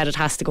think credit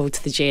has to go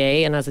to the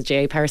GA, and as a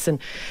GA person,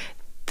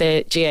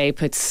 the GA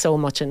puts so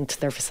much into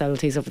their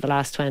facilities over the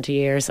last 20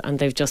 years, and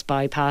they've just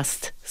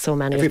bypassed so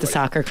many of the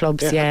soccer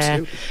clubs.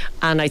 And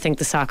I think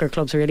the soccer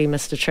clubs really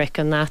missed a trick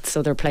in that,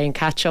 so they're playing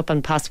catch up,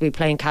 and possibly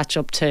playing catch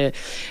up to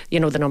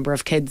the number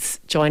of kids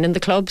joining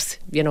the clubs.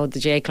 The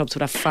GA clubs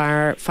would have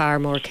far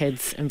more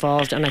kids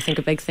involved, and I think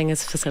a big thing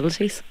is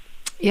facilities.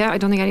 Yeah, I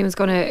don't think anyone's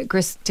going to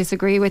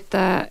disagree with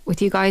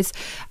you guys.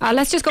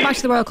 Let's just go back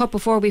to the World Cup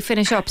before we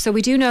finish up. So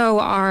we do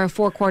know our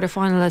 4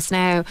 quarter-finalists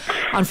now.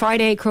 On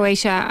Friday,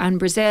 Croatia and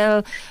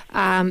Brazil.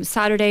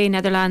 Saturday,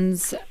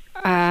 Netherlands,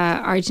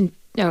 Friday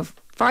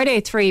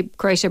at 3,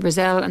 Croatia,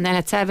 Brazil, and then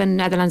at 7,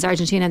 Netherlands,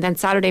 Argentina, and then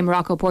Saturday,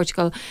 Morocco,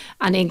 Portugal,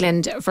 and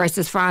England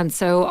versus France.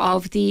 So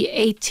of the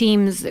 8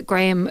 teams,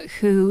 Graham,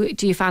 who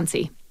do you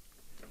fancy?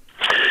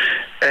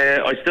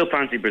 I still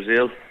fancy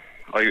Brazil.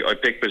 I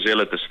picked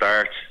Brazil at the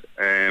start.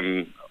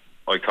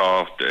 I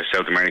thought the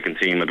South American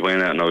team would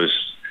win it, and I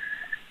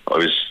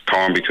was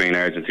torn between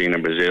Argentina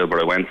and Brazil, but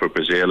I went for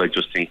Brazil. I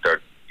just think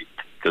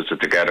there's a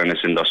togetherness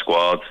in the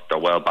squad. They're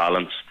well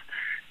balanced.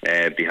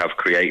 They have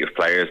creative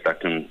players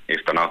that can,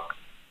 if the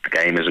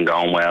game isn't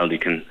going well, they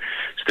can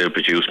still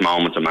produce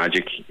moments of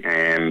magic.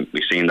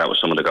 We've seen that with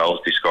some of the goals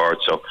they scored.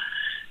 So,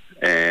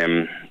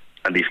 and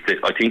I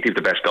think they've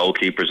the best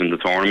goalkeepers in the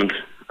tournament.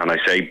 And I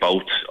say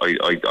both.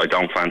 I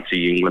don't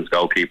fancy England's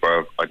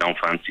goalkeeper. I don't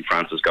fancy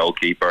France's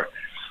goalkeeper.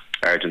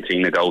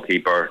 Argentina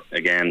goalkeeper,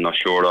 again, not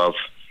sure of.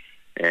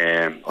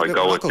 I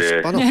go with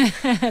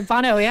the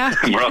Bono, yeah.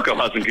 Morocco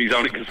hasn't. He's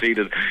only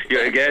conceded.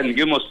 Again,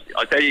 you must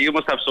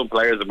have some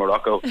players in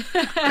Morocco.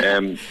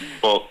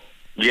 But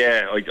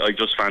yeah, I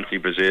just fancy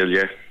Brazil.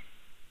 Yeah.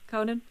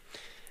 Conan.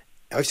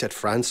 I've said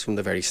France from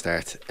the very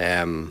start,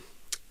 and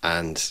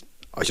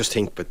I just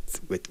think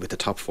with the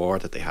top 4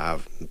 that they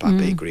have,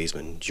 Mbappe,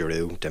 Griezmann,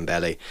 Giroud,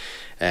 Dembele,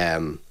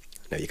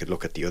 now you could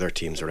look at the other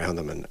teams around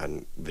them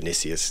and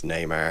Vinicius,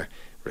 Neymar,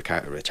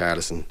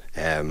 Richarlison,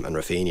 and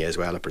Rafinha as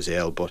well at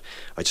Brazil. But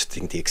I just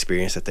think the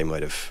experience that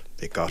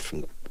they got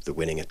from the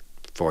winning it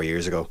 4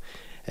 years ago,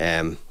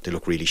 they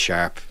look really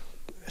sharp,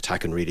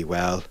 attacking really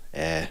well.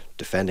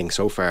 Defending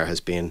so far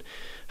has been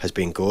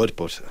good,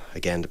 but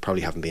again they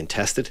probably haven't been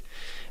tested.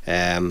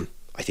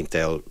 I think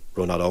they'll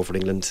run all over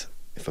England,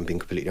 if I'm being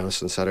completely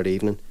honest, on Saturday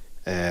evening,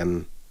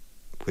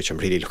 which I'm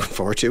really looking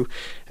forward to.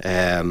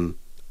 And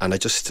I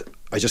just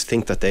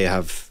think that they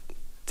have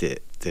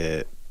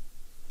the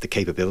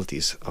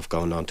capabilities of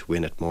going on to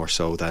win it more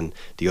so than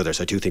the others.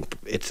 I do think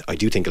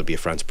it'll be a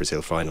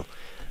France-Brazil final,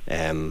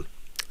 and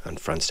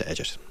France to edge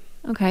it.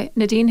 Okay,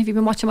 Nadine, have you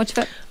been watching much of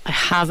it? I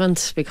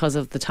haven't, because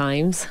of the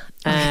times.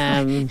 You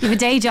have a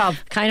day job.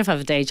 Kind of have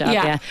a day job,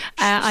 yeah.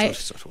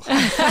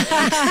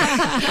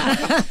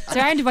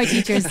 Surrounded by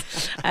teachers.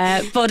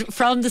 But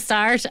from the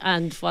start,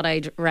 and what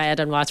I'd read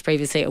and watched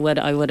previously,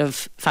 I would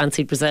have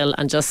fancied Brazil,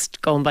 and just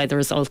going by the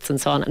results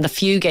and so on, and the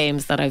few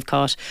games that I've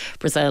caught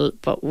Brazil,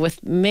 but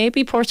with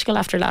maybe Portugal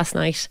after last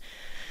night.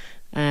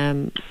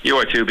 You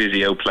are too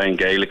busy out playing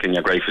Gaelic in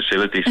your great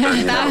facilities.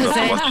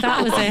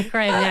 That was it,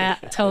 Graham. Yeah,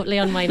 totally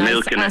on my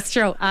nice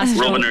Astro.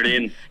 Rubbing it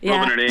in,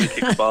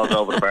 kick the balls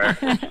over the bar.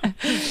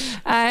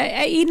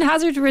 Eden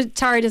Hazard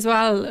retired as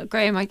well,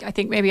 Graham. I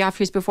think maybe after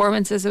his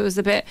performances it was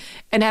a bit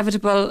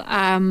inevitable.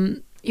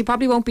 He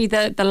probably won't be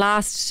the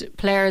last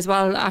player as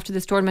well after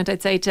this tournament,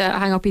 I'd say, to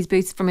hang up his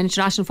boots from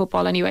international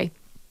football anyway.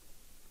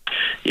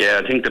 Yeah,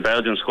 I think the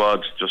Belgian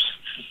squad's just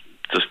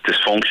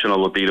dysfunctional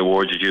would be the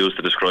word you'd use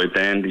to describe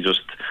them. They just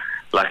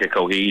lack of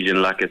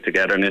cohesion, lack of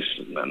togetherness,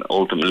 and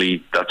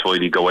ultimately that's why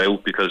they go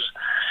out, because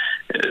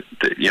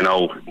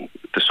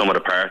the sum of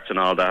the parts and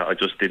all that. I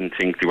just didn't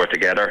think they were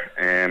together.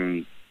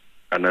 And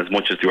as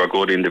much as they were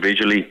good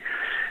individually,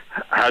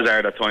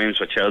 Hazard at times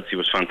for Chelsea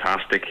was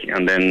fantastic,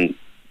 and then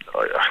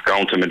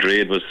going to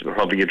Madrid was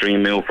probably a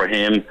dream move for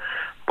him.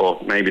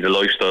 But maybe the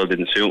lifestyle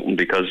didn't suit him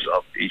because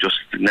he just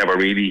never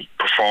really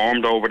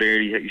performed over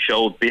there. He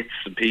showed bits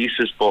and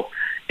pieces, but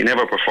he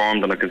never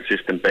performed on a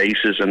consistent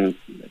basis. And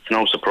it's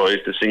no surprise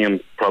to see him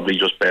probably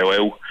just bow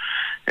out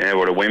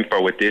with a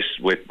whimper with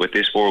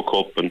this World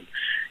Cup. And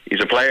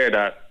he's a player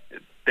that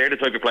they're the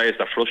type of players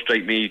that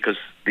frustrate me because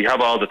they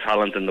have all the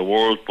talent in the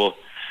world, but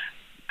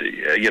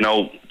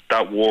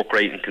that work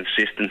rate and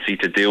consistency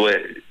to do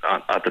it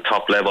at the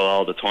top level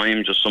all the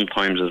time just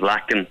sometimes is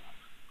lacking.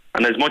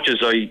 And as much as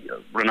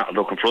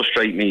Ronaldo can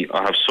frustrate me,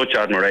 I have such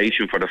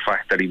admiration for the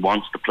fact that he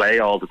wants to play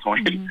all the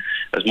time. Mm-hmm.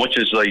 As much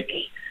as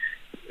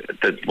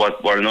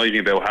what annoys me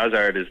about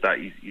Hazard is that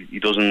he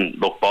doesn't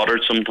look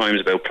bothered sometimes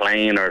about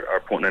playing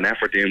or putting an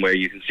effort in, where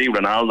you can see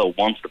Ronaldo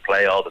wants to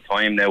play all the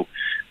time. Now,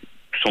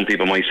 some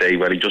people might say,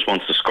 well, he just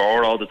wants to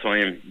score all the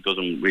time. He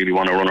doesn't really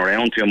want to run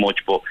around too much,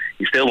 but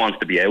he still wants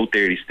to be out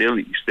there. He's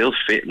still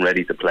fit and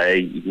ready to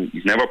play.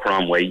 He's never put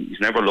on weight. He's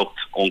never looked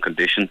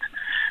unconditioned.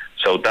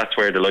 So that's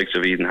where the likes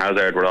of Eden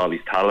Hazard, with all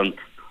his talent,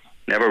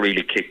 never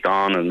really kicked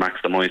on and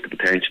maximised the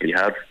potential he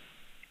had.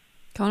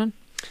 Conan?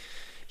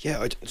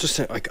 Yeah,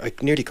 I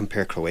nearly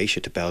compare Croatia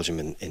to Belgium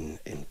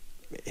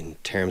in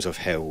terms of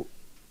how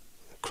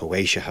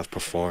Croatia have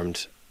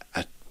performed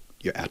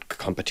at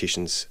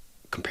competitions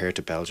compared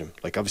to Belgium.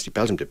 Like, obviously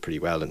Belgium did pretty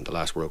well in the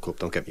last World Cup,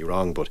 don't get me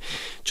wrong, but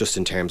just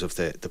in terms of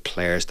the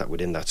players that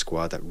within that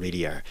squad that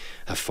really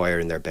have fire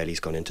in their bellies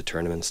going into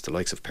tournaments, the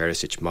likes of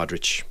Perisic,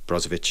 Modric,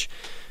 Brozovic,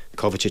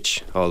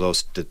 Kovacic, all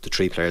those, the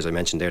three players I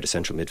mentioned there, the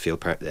central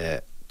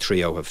midfield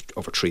trio, have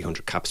over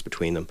 300 caps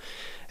between them.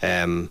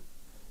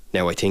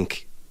 Now I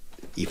think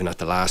even at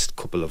the last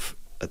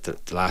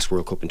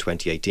World Cup in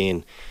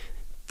 2018,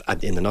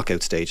 in the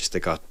knockout stages, they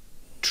got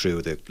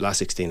through the last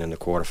 16 and the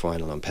quarter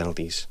final on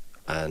penalties,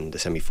 and the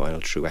semi-final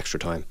through extra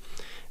time.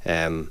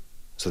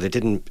 So they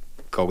didn't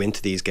go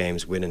into these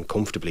games winning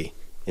comfortably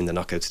in the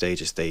knockout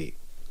stages. They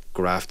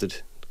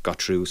grafted,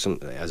 got through some,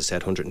 as I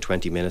said,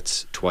 120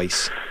 minutes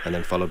twice, and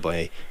then followed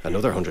by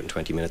another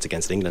 120 minutes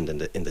against England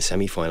in the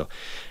semi-final,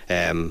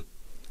 and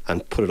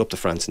put it up to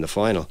France in the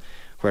final.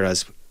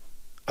 Whereas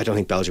I don't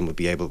think Belgium would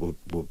be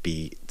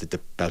the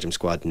Belgium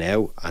squad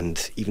now,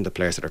 and even the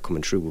players that are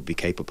coming through would be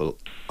capable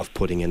of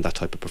putting in that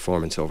type of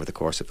performance over the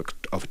course of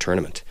a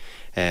tournament.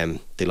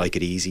 They like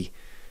it easy.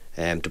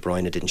 De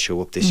Bruyne didn't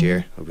show up this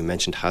year. We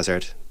mentioned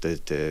Hazard,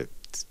 the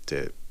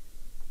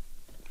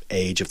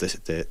age of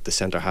the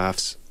centre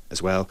halves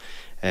as well.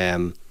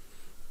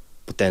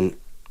 But then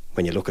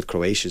when you look at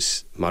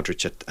Croatia's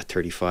Modric at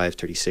 35,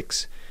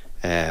 36,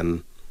 you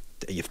have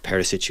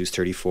Perisic who's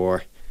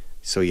 34.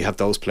 So you have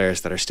those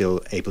players that are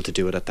still able to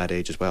do it at that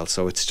age as well.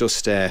 So it's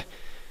just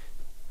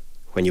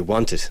when you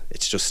want it,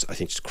 it's just, I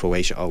think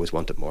Croatia always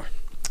want it more.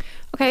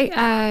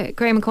 Okay,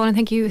 Graham and Conan,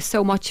 thank you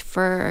so much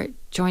for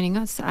joining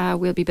us.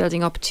 We'll be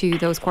building up to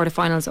those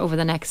quarterfinals over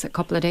the next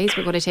couple of days.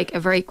 We're going to take a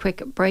very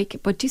quick break,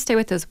 but do stay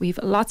with us. We've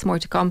lots more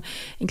to come,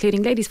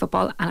 including ladies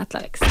football and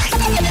athletics. Game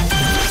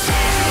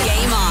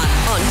on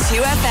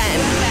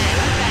 2FM.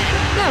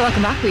 Now,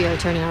 welcome back. We are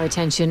turning our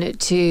attention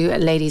to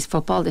ladies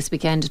football this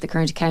weekend. The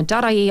current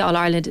account.ie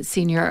All-Ireland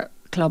Senior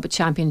Club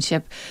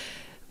Championship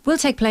will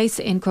take place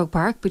in Croke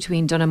Park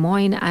between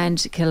Donaghmoyne and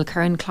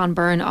Kilkerran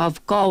Clonberne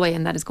of Galway,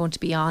 and that is going to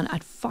be on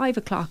at 5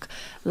 o'clock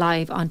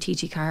live on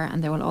TG Car,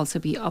 and there will also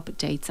be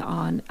updates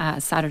on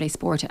Saturday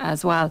Sport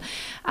as well.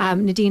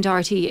 Nadine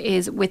Doherty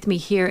is with me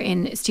here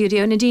in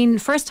studio. Nadine,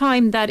 first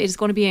time that it is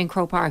going to be in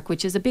Croke Park,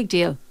 which is a big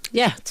deal.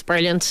 Yeah, it's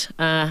brilliant.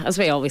 As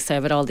we always say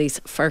about all these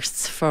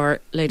firsts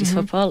for ladies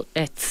football,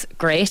 it's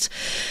great.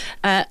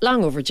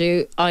 Long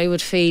overdue, I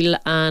would feel.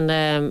 And,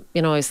 I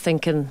was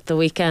thinking the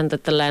weekend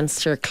that the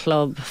Leinster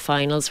Club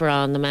finals were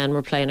on, the men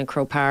were playing in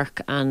Croke Park,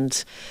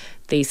 and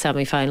the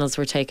semi-finals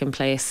were taking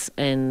place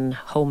in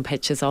home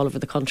pitches all over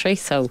the country.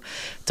 So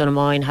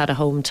Donaghmoyne had a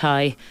home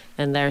tie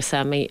in their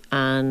semi,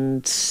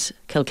 and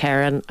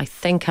Kilkerran, I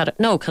think,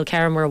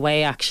 Kilkerran were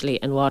away actually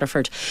in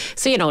Waterford.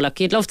 So, look,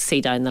 you'd love to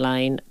see down the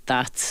line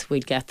that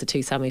we'd get the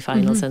two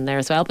semi-finals in there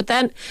as well. But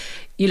then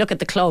you look at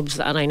the clubs,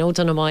 and I know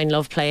Donaghmoyne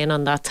love playing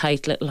on that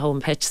tight little home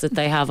pitch that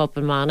they have up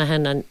in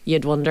Monaghan, and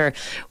you'd wonder,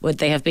 would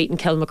they have beaten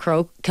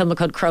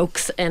Kilmacud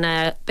Crokes in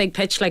a big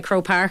pitch like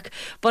Croke Park?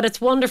 But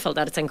it's wonderful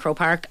that it's in Croke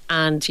Park,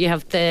 and you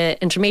have the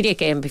intermediate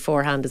game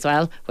beforehand as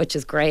well, which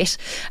is great.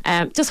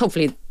 Just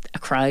hopefully a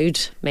crowd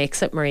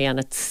makes it, Marie, and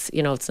it's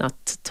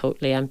not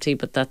totally empty,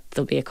 but that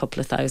there'll be a couple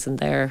of thousand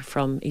there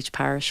from each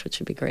parish, which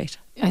would be greit.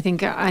 I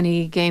think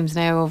any games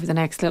now over the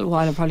next little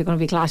while are probably going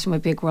to be clashing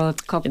with big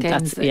World Cup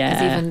games,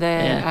 because even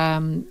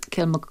the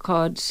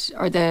Kilmacud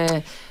or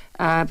the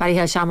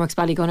Ballyhale Shamrocks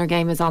Ballygunner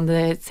game is on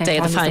the same day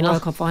time of the as final. the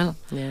World Cup final.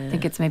 Yeah. I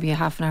think it's maybe a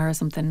half an hour or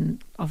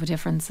something of a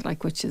difference,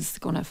 which is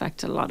going to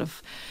affect a lot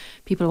of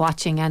people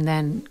watching, and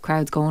then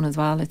crowds going as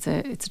well. It's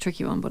a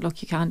tricky one, but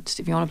look, you can't,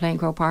 if you want to play in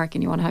Croke Park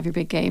and you want to have your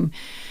big game,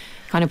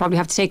 kind of probably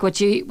have to take what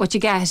you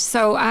get.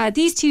 So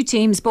these two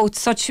teams, both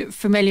such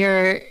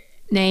familiar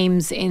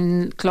names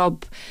in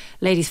club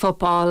ladies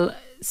football,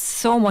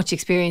 so much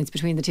experience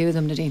between the two of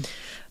them, Nadine.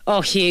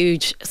 Oh,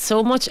 huge.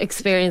 So much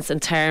experience in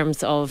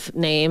terms of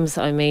names.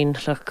 I mean,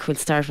 look, we'll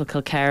start with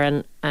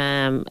Kilkerran.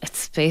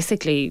 It's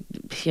basically,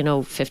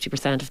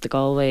 50% of the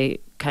Galway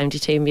county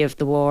team. You have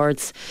the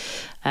Wards,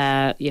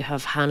 you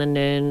have Hannah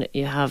Noon,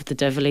 you have the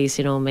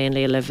Divillies,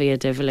 mainly Olivia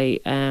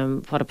Divilley.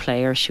 What a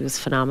player. She was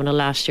phenomenal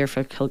last year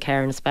for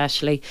Kilkerran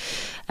especially.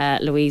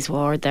 Louise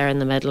Ward there in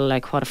the middle,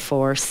 like what a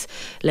force.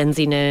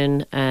 Lindsay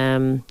Noon,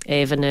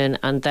 Ava Noon.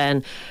 And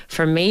then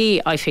for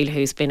me, I feel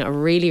who's been a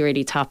really,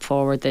 really top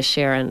forward this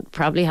year and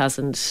probably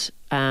hasn't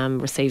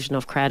received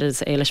enough credit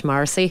is Ailish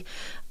Morrissey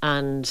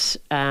and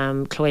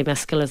Chloe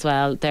Miskell as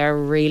well. They're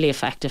really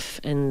effective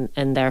in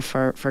there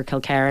for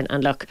Kilkerran.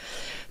 And look,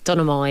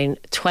 Donaghmoyne,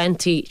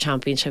 20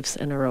 championships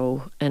in a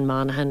row in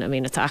Monaghan. I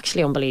mean, it's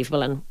actually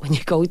unbelievable. And when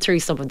you go through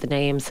some of the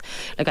names,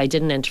 like I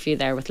did an interview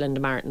there with Linda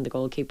Martin, the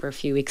goalkeeper, a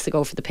few weeks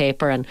ago for the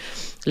paper, and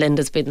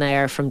Linda's been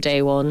there from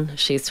day one.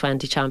 She's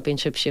 20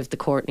 championships. You have the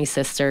Courtney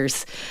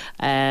sisters,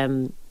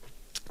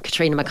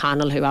 Katrina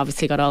McConnell, who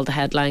obviously got all the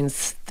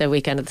headlines the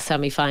weekend of the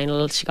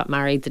semi-final. She got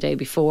married the day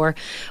before,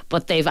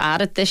 but they've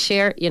added this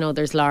year,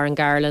 there's Lauren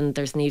Garland,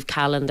 there's Niamh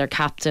Callan, their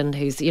captain,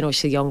 who's,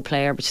 she's a young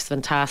player but she's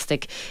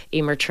fantastic,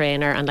 Emer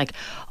Trainer, and like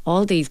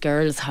all these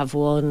girls have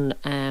won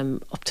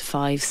up to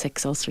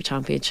 5-6 Ulster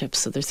championships,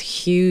 so there's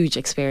huge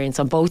experience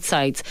on both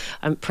sides.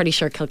 I'm pretty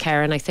sure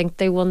Kilkerran, I think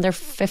they won their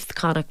 5th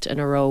Connacht in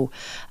a row,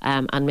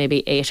 and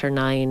maybe 8 or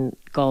 9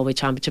 Galway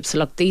championships. So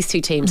look, these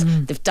two teams,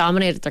 they've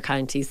dominated their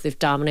counties, they've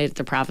dominated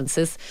their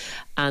provinces,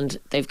 and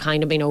they've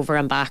kind of been over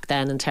and back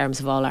then in terms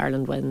of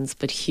All-Ireland wins,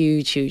 but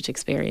huge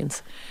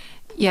experience.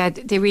 Yeah,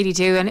 they really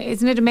do. And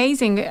isn't it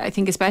amazing, I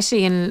think,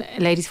 especially in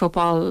ladies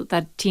football,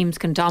 that teams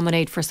can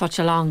dominate for such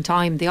a long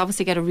time. They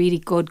obviously get a really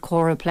good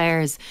core of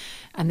players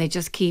and they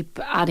just keep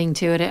adding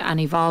to it and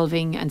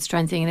evolving and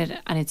strengthening it,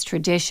 and its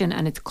tradition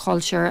and its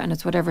culture and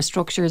its whatever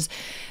structures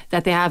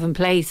that they have in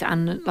place.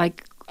 And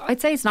like,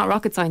 I'd say it's not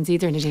rocket science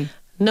either, Nadine.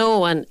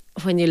 No, and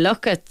when you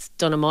look at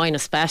Donaghmoyne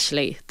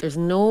especially, there's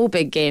no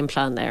big game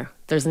plan there.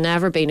 There's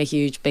never been a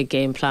huge big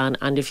game plan,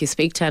 and if you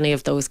speak to any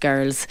of those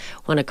girls,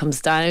 when it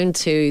comes down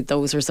to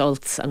those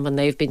results and when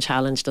they've been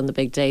challenged on the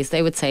big days,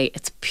 they would say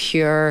it's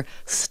pure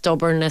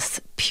stubbornness,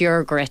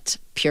 pure grit,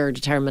 pure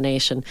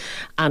determination.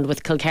 And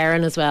with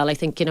Kilkerran as well, I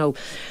think,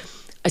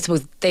 I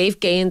suppose they've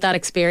gained that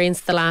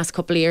experience the last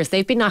couple of years.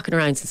 They've been knocking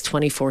around since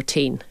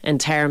 2014 in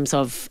terms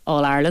of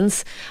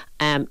All-Irelands.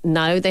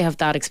 Now they have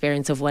that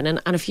experience of winning.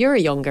 And if you're a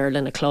young girl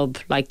in a club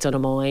like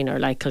Donaghmoyne or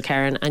like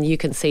Kilkerran, and you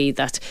can see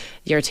that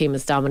your team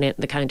is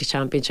dominating the county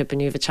championship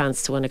and you have a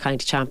chance to win a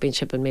county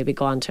championship and maybe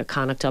go on to a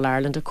Connacht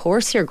All-Ireland, of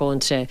course you're going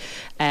to,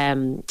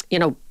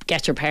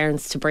 get your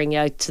parents to bring you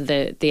out to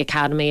the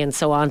academy and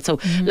so on. So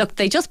look,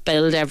 they just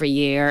build every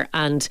year,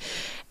 and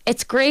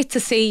it's great to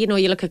see, you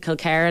look at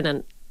Kilkerran,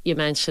 and you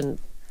mentioned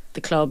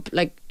the club,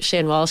 like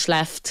Shane Walsh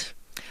left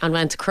and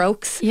went to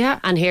Crokes.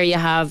 Yeah. And here you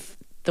have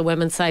the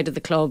women's side of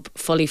the club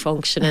fully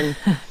functioning.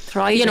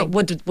 Thriving.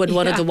 Would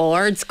one of the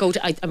Wards go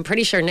to, I'm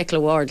pretty sure Nicola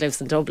Ward lives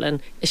in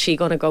Dublin. Is she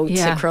going to go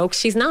to Crokes?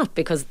 She's not,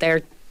 because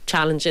they're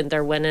challenging,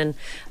 they're winning,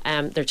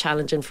 they're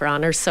challenging for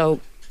honours.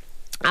 So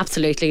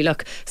absolutely,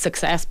 look,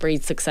 success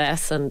breeds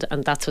success, and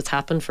that's what's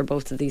happened for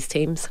both of these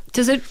teams.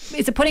 Is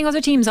it putting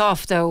other teams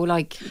off though?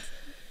 Like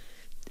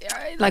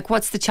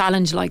what's the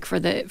challenge like for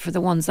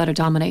the ones that are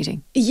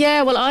dominating?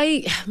 Yeah, well,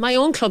 my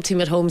own club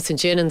team at home, St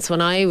Junans,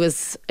 when I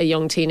was a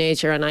young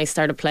teenager and I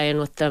started playing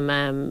with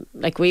them,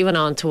 we went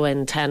on to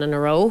win 10 in a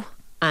row,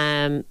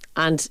 and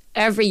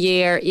every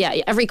year,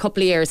 every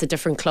couple of years a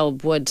different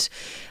club would,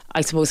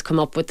 I suppose, come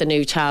up with a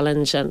new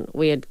challenge, and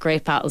we had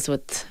great battles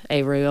with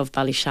Aru of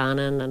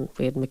Ballyshannon, and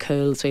we had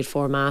McCool's, we had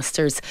Four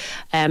Masters.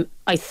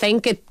 I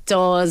think it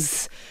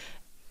does...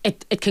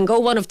 It can go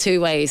one of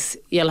two ways.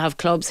 You'll have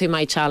clubs who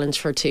might challenge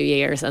for 2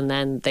 years and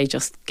then they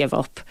just give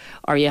up,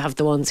 or you have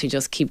the ones who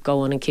just keep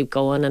going.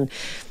 And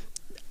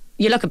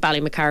you look at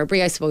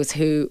Ballymacarbery, I suppose,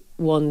 who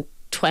won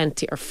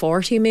 20 or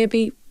 40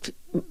 maybe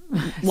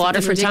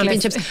Waterford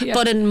championships,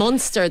 but in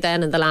Munster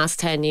then in the last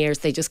 10 years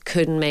they just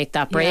couldn't make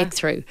that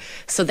breakthrough.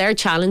 So their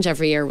challenge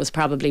every year was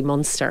probably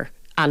Munster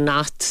and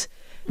not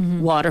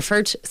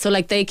Waterford. So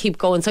like they keep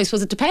going. So I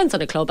suppose it depends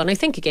on a club, and I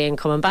think again,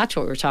 coming back to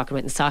what we were talking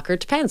about in soccer, it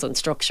depends on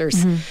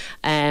structures.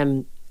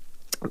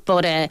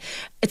 But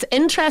it's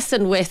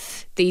interesting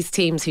with these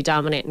teams who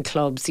dominate in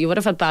clubs. You would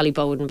have had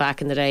Ballybowden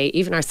back in the day,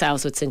 even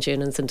ourselves with St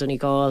Junans and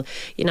Donegal.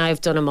 You now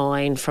have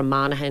Donaghmoyne from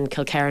Monaghan,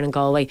 Kilkerran and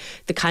Galway.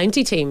 The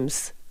county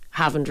teams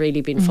haven't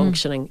really been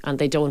functioning, and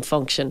they don't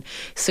function.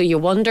 So you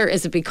wonder,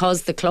 is it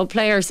because the club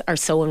players are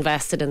so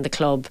invested in the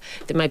club,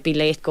 they might be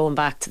late going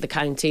back to the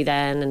county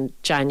then in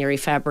January,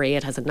 February.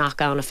 It has a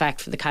knock-on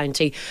effect for the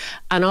county.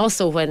 And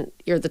also when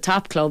you're the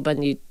top club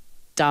and you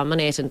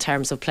dominate in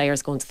terms of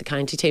players going to the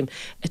county team,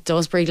 it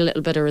does breed a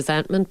little bit of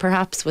resentment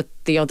perhaps with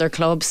the other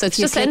clubs. So it's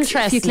just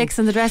interesting. A few clicks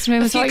in the dressing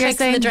room is what you're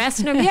saying. In the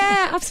dressing room,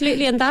 yeah,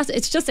 absolutely. And that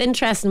it's just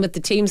interesting with the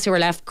teams who are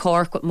left.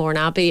 Cork with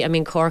Mourneabbey. I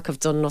mean, Cork have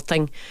done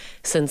nothing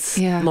since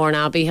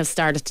Mourneabbey have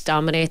started to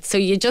dominate. So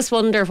you just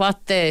wonder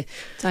what the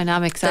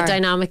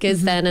dynamic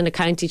is then in a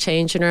county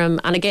changing room.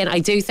 And again, I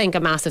do think a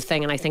massive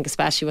thing, and I think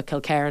especially with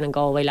Kilkerran and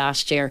Galway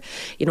last year,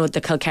 you know,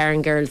 the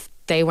Kilkerran girls,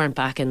 they weren't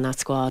back in that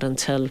squad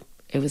until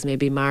it was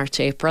maybe March,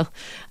 April,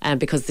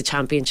 because the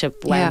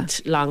championship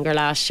went longer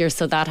last year.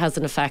 So that has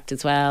an effect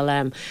as well.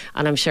 And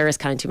I'm sure as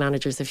county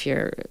managers, if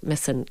you're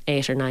missing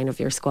 8 or 9 of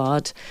your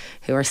squad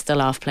who are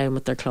still off playing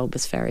with their club,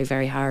 it's very,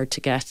 very hard to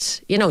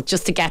get, you know,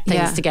 just to get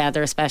things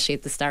together, especially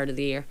at the start of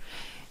the year.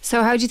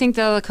 So how do you think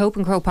they'll cope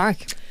in Croke Park?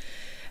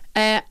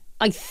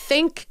 I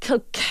think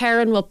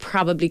Kilkerran will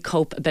probably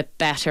cope a bit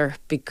better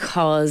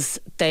because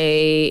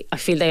I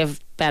feel they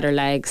have better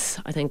legs.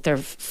 I think they're a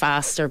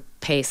faster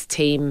paced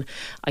team.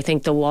 I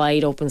think the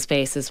wide open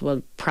spaces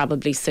will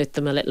probably suit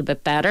them a little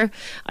bit better.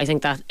 I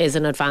think that is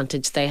an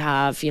advantage they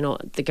have. You know,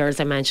 the girls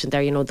I mentioned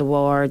there, you know, the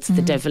Wards,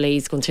 the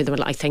Divillies going through the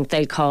middle. I think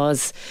they'll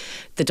cause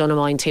the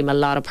Donaghmoyne team a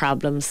lot of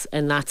problems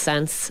in that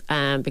sense,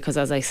 because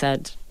as I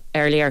said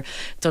earlier,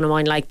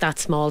 Donaghmoyne like that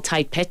small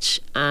tight pitch,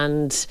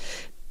 and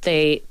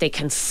they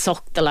can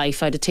suck the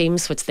life out of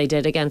teams, which they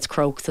did against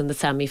Crokes in the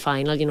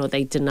semi-final. You know,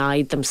 they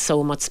denied them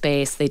so much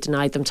space, they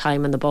denied them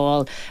time on the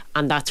ball,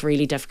 and that's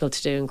really difficult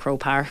to do in Croke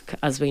Park,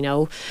 as we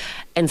know.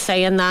 In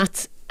saying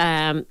that,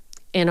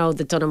 you know,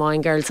 the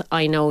Donaghmoyne girls,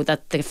 I know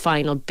that the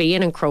final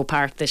being in Croke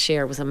Park this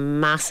year was a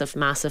massive,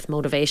 massive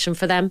motivation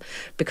for them,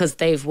 because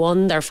they've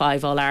won their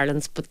 5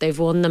 All-Irelands, but they've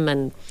won them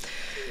in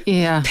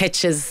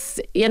pitches,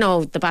 you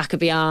know, the back of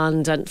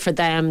beyond, and for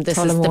them this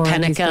is the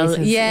pinnacle.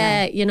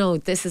 You know,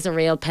 this is a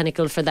real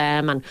pinnacle for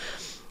them. And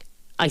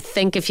I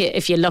think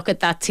if you look at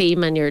that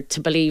team and you're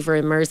to believe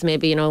rumours,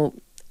 maybe, you know,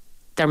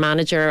 their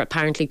manager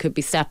apparently could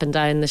be stepping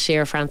down this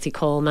year, Francie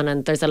Coleman,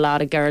 and there's a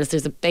lot of girls,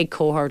 there's a big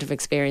cohort of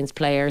experienced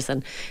players,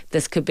 and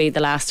this could be the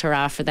last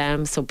hurrah for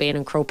them. So being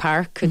in Croke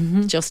Park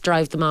could just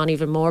drive them on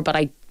even more. But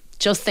I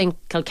just think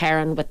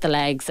Kilkerran with the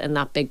legs and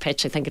that big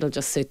pitch, I think it'll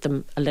just suit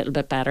them a little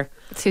bit better.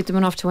 Suit them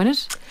enough to win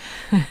it?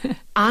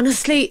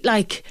 Honestly,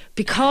 like,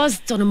 because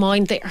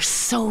Donaghmoyne, they are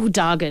so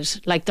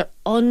dogged, like they're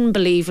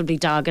unbelievably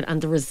dogged,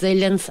 and the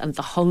resilience and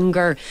the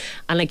hunger,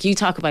 and like you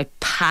talk about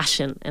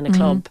passion in a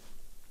club.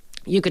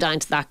 You go down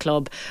to that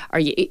club, or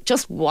you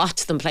just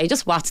watch them play,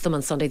 just watch them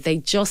on Sunday. They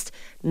just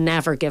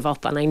never give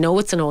up. And I know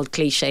it's an old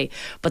cliche,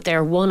 but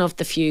they're one of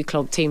the few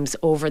club teams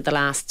over the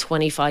last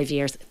 25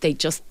 years. They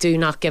just do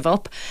not give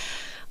up.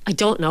 I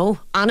don't know.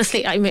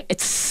 Honestly, I mean,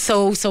 it's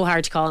so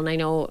hard to call. And I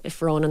know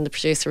if Ronan, the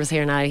producer, was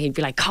here now, he'd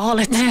be like, call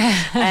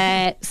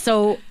it.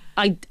 So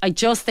I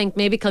just think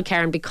maybe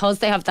Kilkerran, because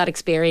they have that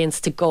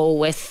experience to go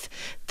with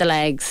the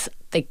legs,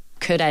 they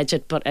could edge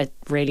it, but it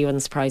really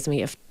wouldn't surprise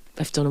me if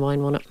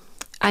Donaghmoyne won it.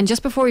 And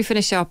just before we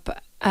finish up,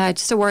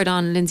 just a word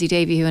on Lindsay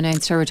Davey, who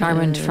announced her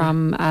retirement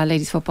from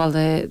ladies football,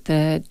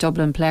 the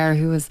Dublin player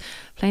who was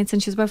playing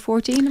since she was about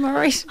 14, am I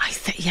right?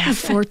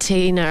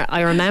 14.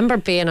 I remember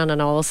being on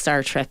an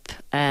all-star trip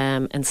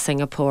in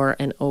Singapore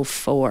in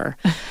 2004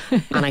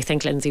 and I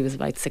think Lindsay was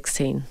about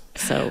 16.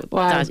 So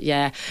wow.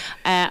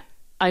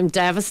 I'm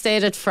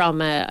devastated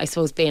from, I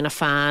suppose, being a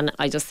fan.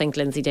 I just think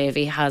Lindsay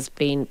Davey has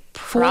been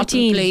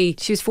 14.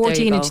 She was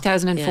 14 in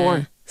 2004.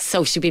 Yeah.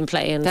 So she'd been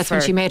playing. That's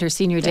when she made her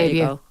senior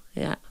debut.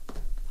 Yeah.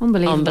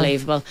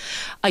 Unbelievable.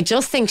 I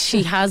just think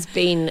she has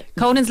been.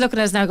 Conan's looking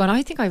at us now going,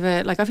 I think I've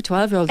a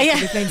 12-year-old who's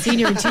been playing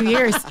senior in 2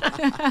 years.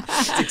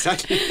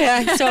 Exactly.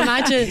 Yeah. So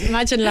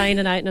imagine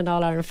lining out in an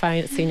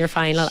All-Ireland senior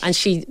final, and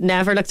she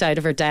never looked out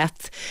of her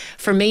depth.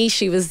 For me,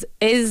 she was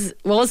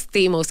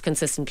the most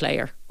consistent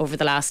player over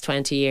the last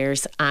 20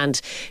 years,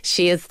 and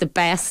she is the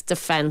best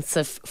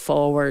defensive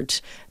forward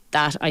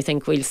that I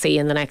think we'll see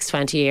in the next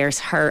 20 years.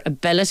 Her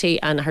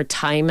ability and her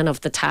timing of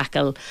the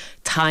tackle,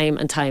 time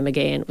and time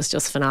again, was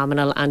just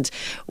phenomenal. And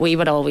we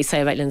would always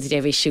say about Lindsay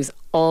Davey, she was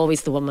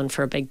always the woman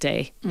for a big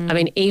day. I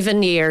mean,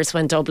 even years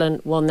when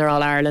Dublin won their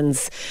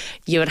All-Irelands,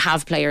 you would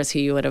have players who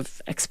you would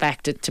have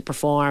expected to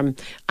perform,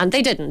 and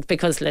they didn't,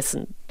 because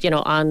listen, you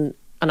know, on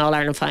an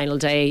All-Ireland final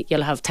day,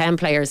 you'll have 10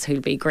 players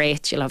who'll be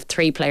great, you'll have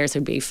 3 players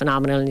who'll be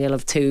phenomenal, and you'll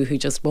have 2 who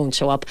just won't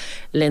show up.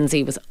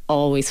 Lindsay was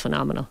always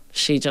phenomenal.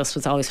 She just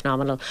was always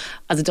phenomenal.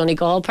 As a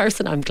Donegal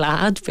person, I'm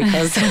glad,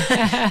 because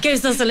it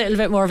gives us a little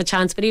bit more of a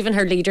chance. But even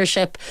her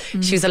leadership,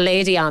 she was a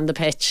lady on the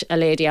pitch, a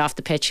lady off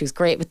the pitch. She was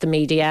great with the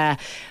media,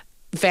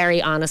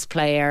 very honest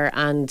player,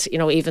 and you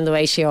know, even the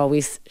way she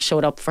always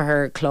showed up for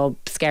her club,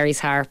 Skerries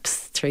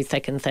Harps, through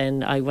thick and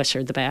thin, I wish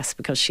her the best,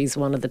 because she's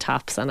one of the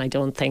tops, and I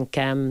don't think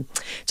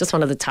just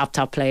one of the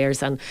top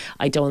players, and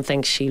I don't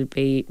think she'll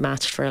be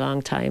matched for a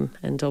long time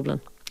in Dublin.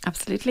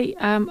 Absolutely.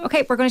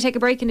 Okay, we're going to take a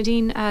break,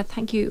 Nadine.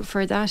 Thank you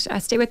for that.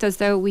 Stay with us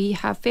though. We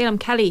have Phelim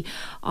Kelly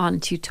on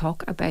to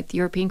talk about the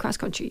European Cross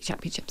Country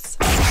Championships.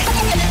 Game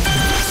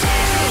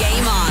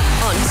on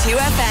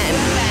 2FM.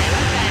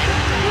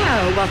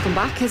 Welcome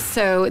back.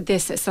 So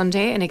this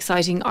Sunday, an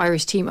exciting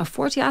Irish team of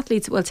 40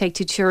 athletes will take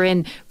to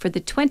Turin for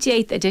the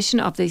 28th edition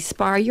of the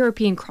SPAR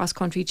European Cross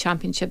Country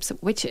Championships,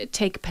 which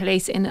take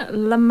place in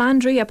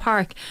Lamandria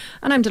Park.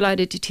 And I'm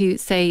delighted to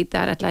say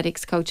that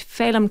athletics coach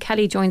Phelim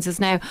Kelly joins us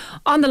now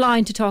on the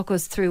line to talk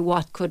us through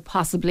what could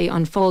possibly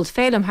unfold.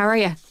 Phelim, how are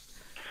you?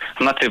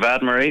 I'm not too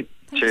bad, Marie.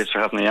 Thanks. Cheers for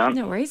having me on.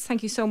 No worries.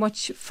 Thank you so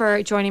much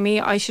for joining me.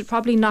 I should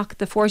probably knock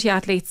the 40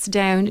 athletes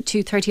down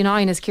to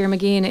 39 as Ciara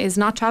McGeehan is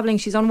not travelling.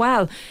 She's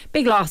unwell.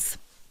 Big loss.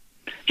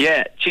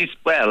 Yeah,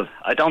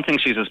 I don't think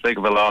she's as big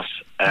of a loss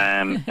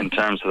in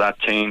terms of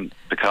that team,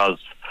 because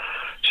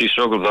she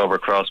struggles over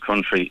cross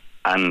country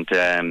and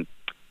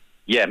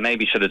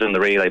maybe should have done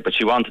the relay, but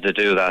she wanted to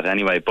do that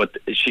anyway. But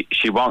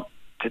she won't.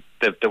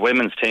 The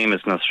women's team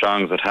isn't as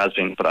strong as it has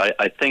been, but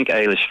I think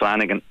Eilish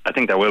Flanagan, I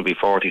think there will be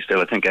 40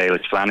 still. I think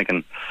Eilish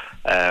Flanagan,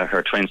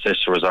 her twin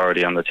sister, was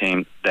already on the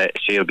team.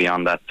 She'll be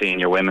on that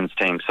senior women's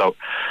team. So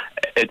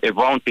it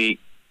won't be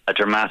a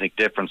dramatic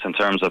difference in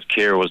terms of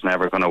Ciara was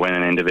never going to win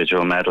an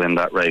individual medal in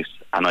that race.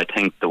 And I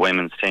think the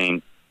women's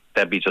team,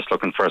 they'll be just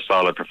looking for a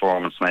solid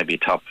performance, maybe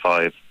top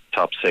 5,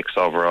 top 6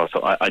 overall.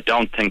 So I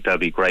don't think they'll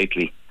be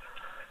greatly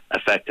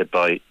affected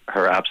by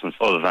her absence,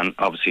 other than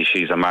obviously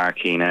she's a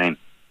marquee name.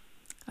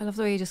 I love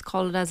the way you just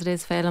call it as it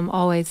is, Phelim,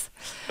 always.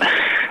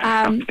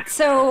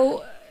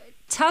 So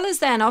tell us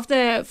then, of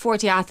the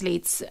 40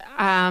 athletes,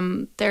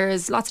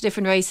 there's lots of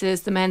different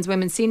races: the men's,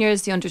 women's,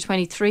 seniors, the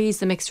under-23s,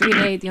 the mixed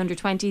relay, the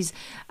under-20s,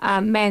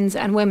 men's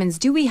and women's.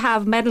 Do we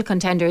have medal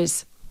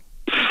contenders?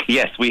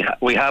 Yes, we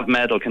have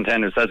medal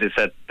contenders. As you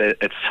said,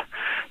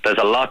 there's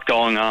a lot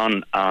going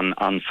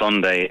on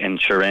Sunday in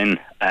Turin.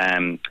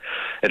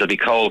 It'll be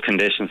cold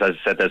conditions. As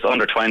I said, there's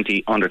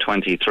under-20,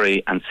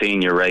 under-23 and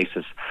senior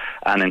races.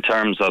 And in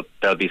terms of,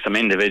 there'll be some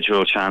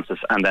individual chances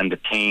and then the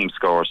team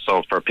scores.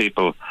 So for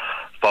people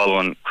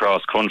following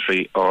cross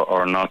country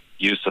or not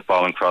used to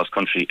following cross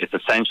country, it's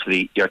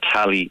essentially your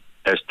tally.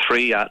 There's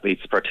 3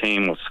 athletes per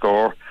team will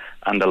score,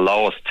 and the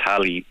lowest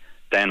tally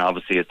then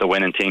obviously is the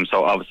winning team.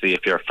 So obviously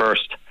if you're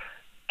first,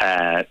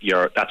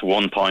 that's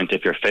 1 point.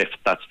 If you're fifth,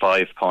 that's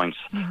 5 points,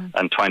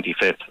 and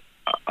 25th.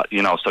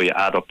 So you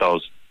add up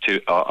those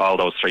all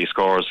those 3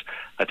 scores.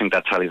 I think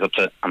that tallies up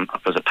to, I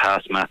was a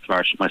past maths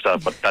merchant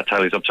myself, but that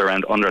tallies up to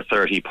around under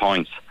 30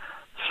 points.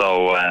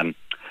 So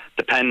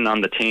depending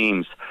on the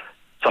teams,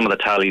 some of the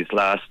tallies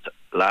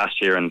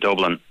last year in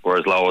Dublin were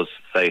as low as,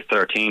 say,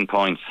 13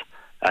 points,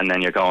 and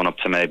then you're going up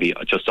to maybe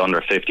just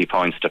under 50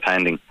 points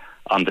depending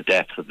on the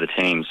depth of the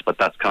teams. But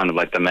that's kind of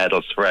like the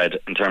medal spread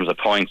in terms of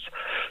points.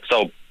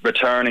 So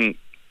returning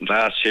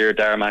last year,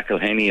 Dara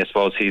McElhinney, I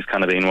suppose he's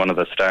kind of been one of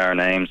the star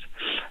names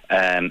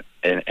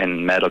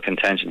in medal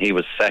contention. He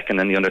was second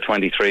in the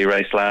under-23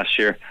 race last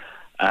year,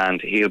 and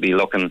he'll be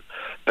looking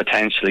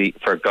potentially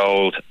for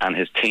gold, and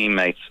his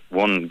teammates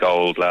won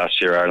gold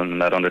last year, Ireland, in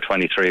that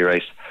under-23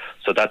 race.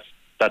 So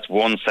that's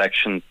one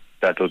section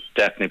that will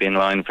definitely be in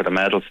line for the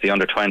medals. The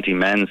under-20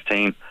 men's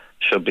team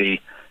should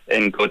be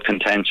in good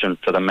contention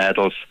for the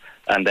medals,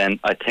 and then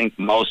I think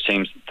most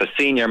teams, the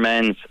senior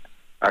men's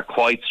are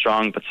quite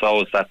strong, but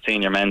so is that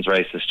senior men's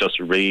race is just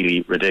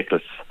really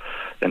ridiculous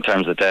in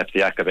terms of depth.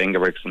 Jakob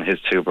Ingebrigtsen and his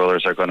 2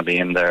 brothers are going to be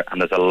in there, and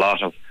there's a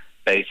lot of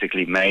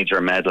basically major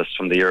medalists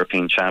from the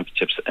European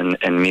Championships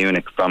in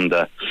Munich, from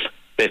the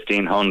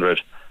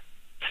 1500,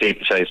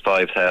 steeplechase,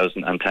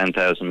 5,000 and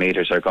 10,000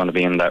 metres are going to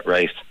be in that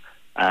race.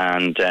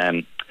 And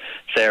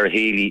Sarah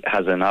Healy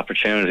has an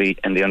opportunity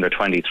in the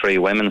under-23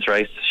 women's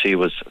race. She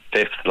was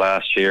 5th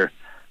last year,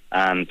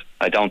 and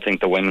I don't think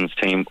the women's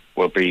team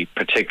will be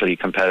particularly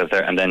competitive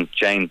there. And then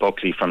Jane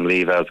Buckley from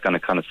Leavell is going to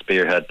kind of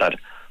spearhead that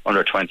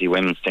under-20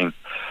 women's team.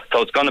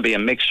 So it's going to be a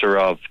mixture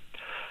of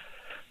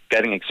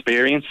getting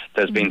experience.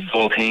 There's been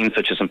full teams,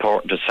 which is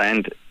important to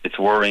send. It's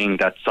worrying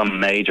that some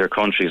major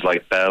countries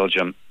like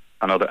Belgium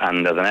and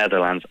the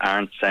Netherlands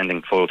aren't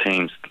sending full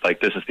teams.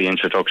 Like, this is the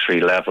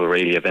introductory level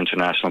really of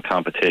international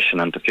competition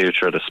and the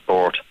future of the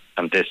sport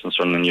and distance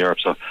running in Europe.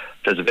 So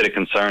there's a bit of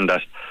concern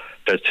that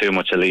there's too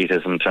much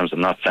elitism in terms of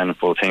not sending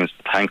full teams.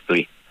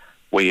 Thankfully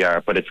we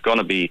are, but it's going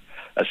to be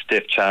a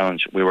stiff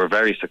challenge. We were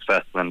very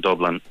successful in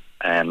Dublin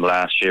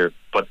last year,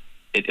 but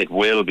it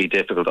will be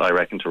difficult, I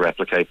reckon, to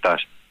replicate that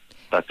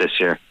this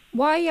year.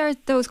 Why are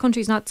those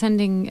countries not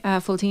sending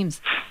full teams?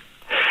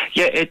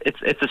 Yeah,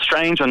 it's a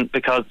strange one,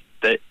 because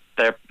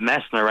they're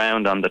messing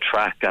around on the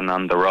track and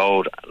on the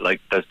road.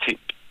 Like,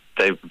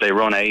 they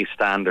run A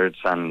standards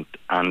and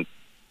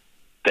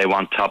they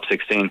want top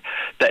 16.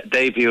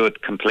 They view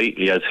it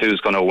completely as who's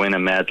going to win a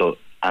medal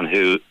and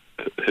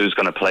who's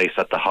going to place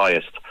at the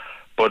highest.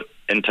 But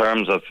in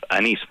terms of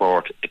any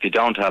sport, if you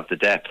don't have the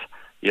depth,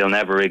 you'll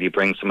never really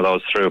bring some of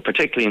those through,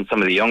 particularly in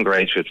some of the younger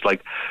age groups.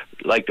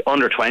 Like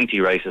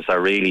under-20 races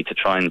are really to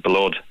try and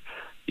blood,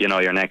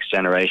 your next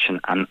generation.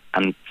 And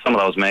some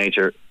of those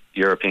major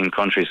European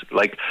countries,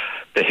 like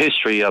the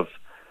history of,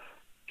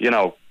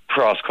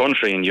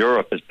 cross-country in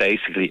Europe is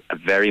basically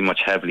very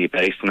much heavily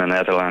based in the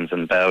Netherlands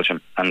and Belgium.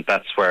 And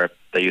that's where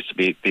there used to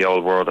be the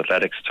old World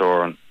Athletics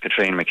Tour, and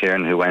Katrina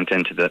McKiernan, who went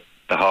into the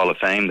the Hall of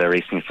Fame there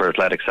recently for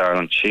Athletics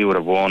Ireland. She would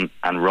have won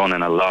and run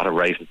in a lot of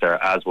races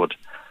there, as would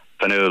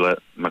Fionnuala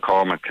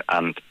McCormack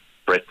and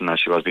Britain,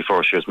 as she was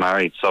before she was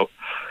married. So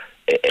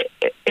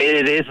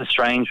it is a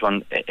strange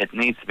one. It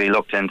needs to be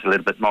looked into a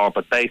little bit more,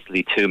 but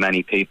basically too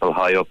many people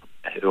high up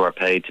who are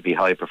paid to be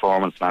high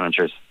performance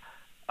managers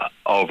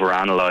over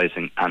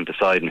analysing and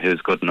deciding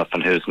who's good enough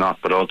and who's not,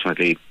 but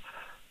ultimately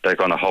they're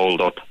going to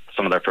hold up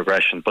some of their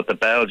progression. But the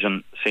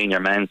Belgian senior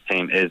men's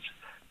team is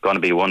going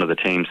to be one of the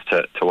teams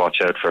to watch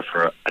out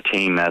for a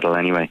team medal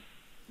anyway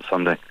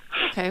Sunday.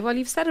 Okay, well,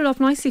 you've set it up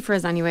nicely for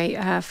us anyway,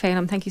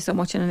 Phelim. Thank you so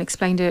much, and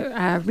explained it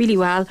really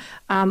well.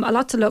 A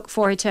lot to look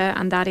forward to,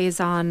 and that is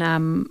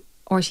on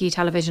RTE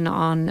television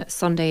on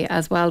Sunday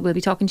as well. We'll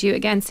be talking to you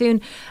again soon.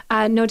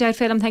 No doubt,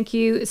 Phelim, thank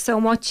you so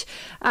much.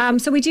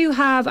 So we do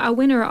have a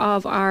winner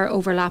of our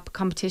overlap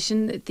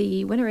competition.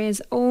 The winner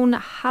is Owen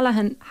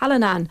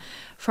Hallinan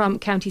from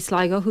County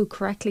Sligo, who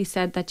correctly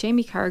said that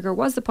Jamie Carragher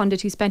was the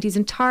pundit who spent his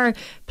entire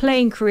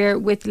playing career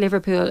with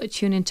Liverpool.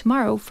 Tune in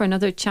tomorrow for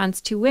another chance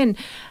to win.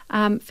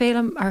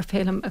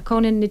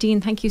 Conan,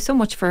 Nadine, thank you so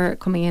much for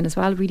coming in as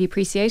well. Really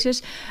appreciate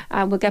it.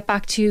 We'll get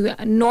back to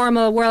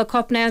normal World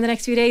Cup now in the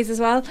next few days as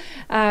well.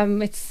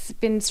 It's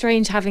been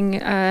strange having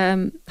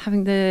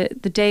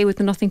the day with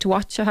nothing to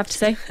watch, I have to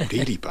say.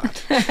 Really bad.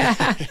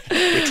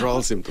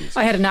 Withdrawal symptoms.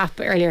 I had a nap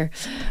earlier.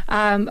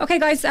 Okay,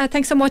 guys,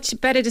 thanks so much.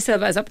 Beta de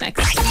Silva is up next.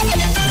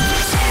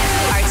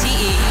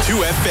 RTE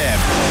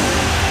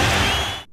 2FM.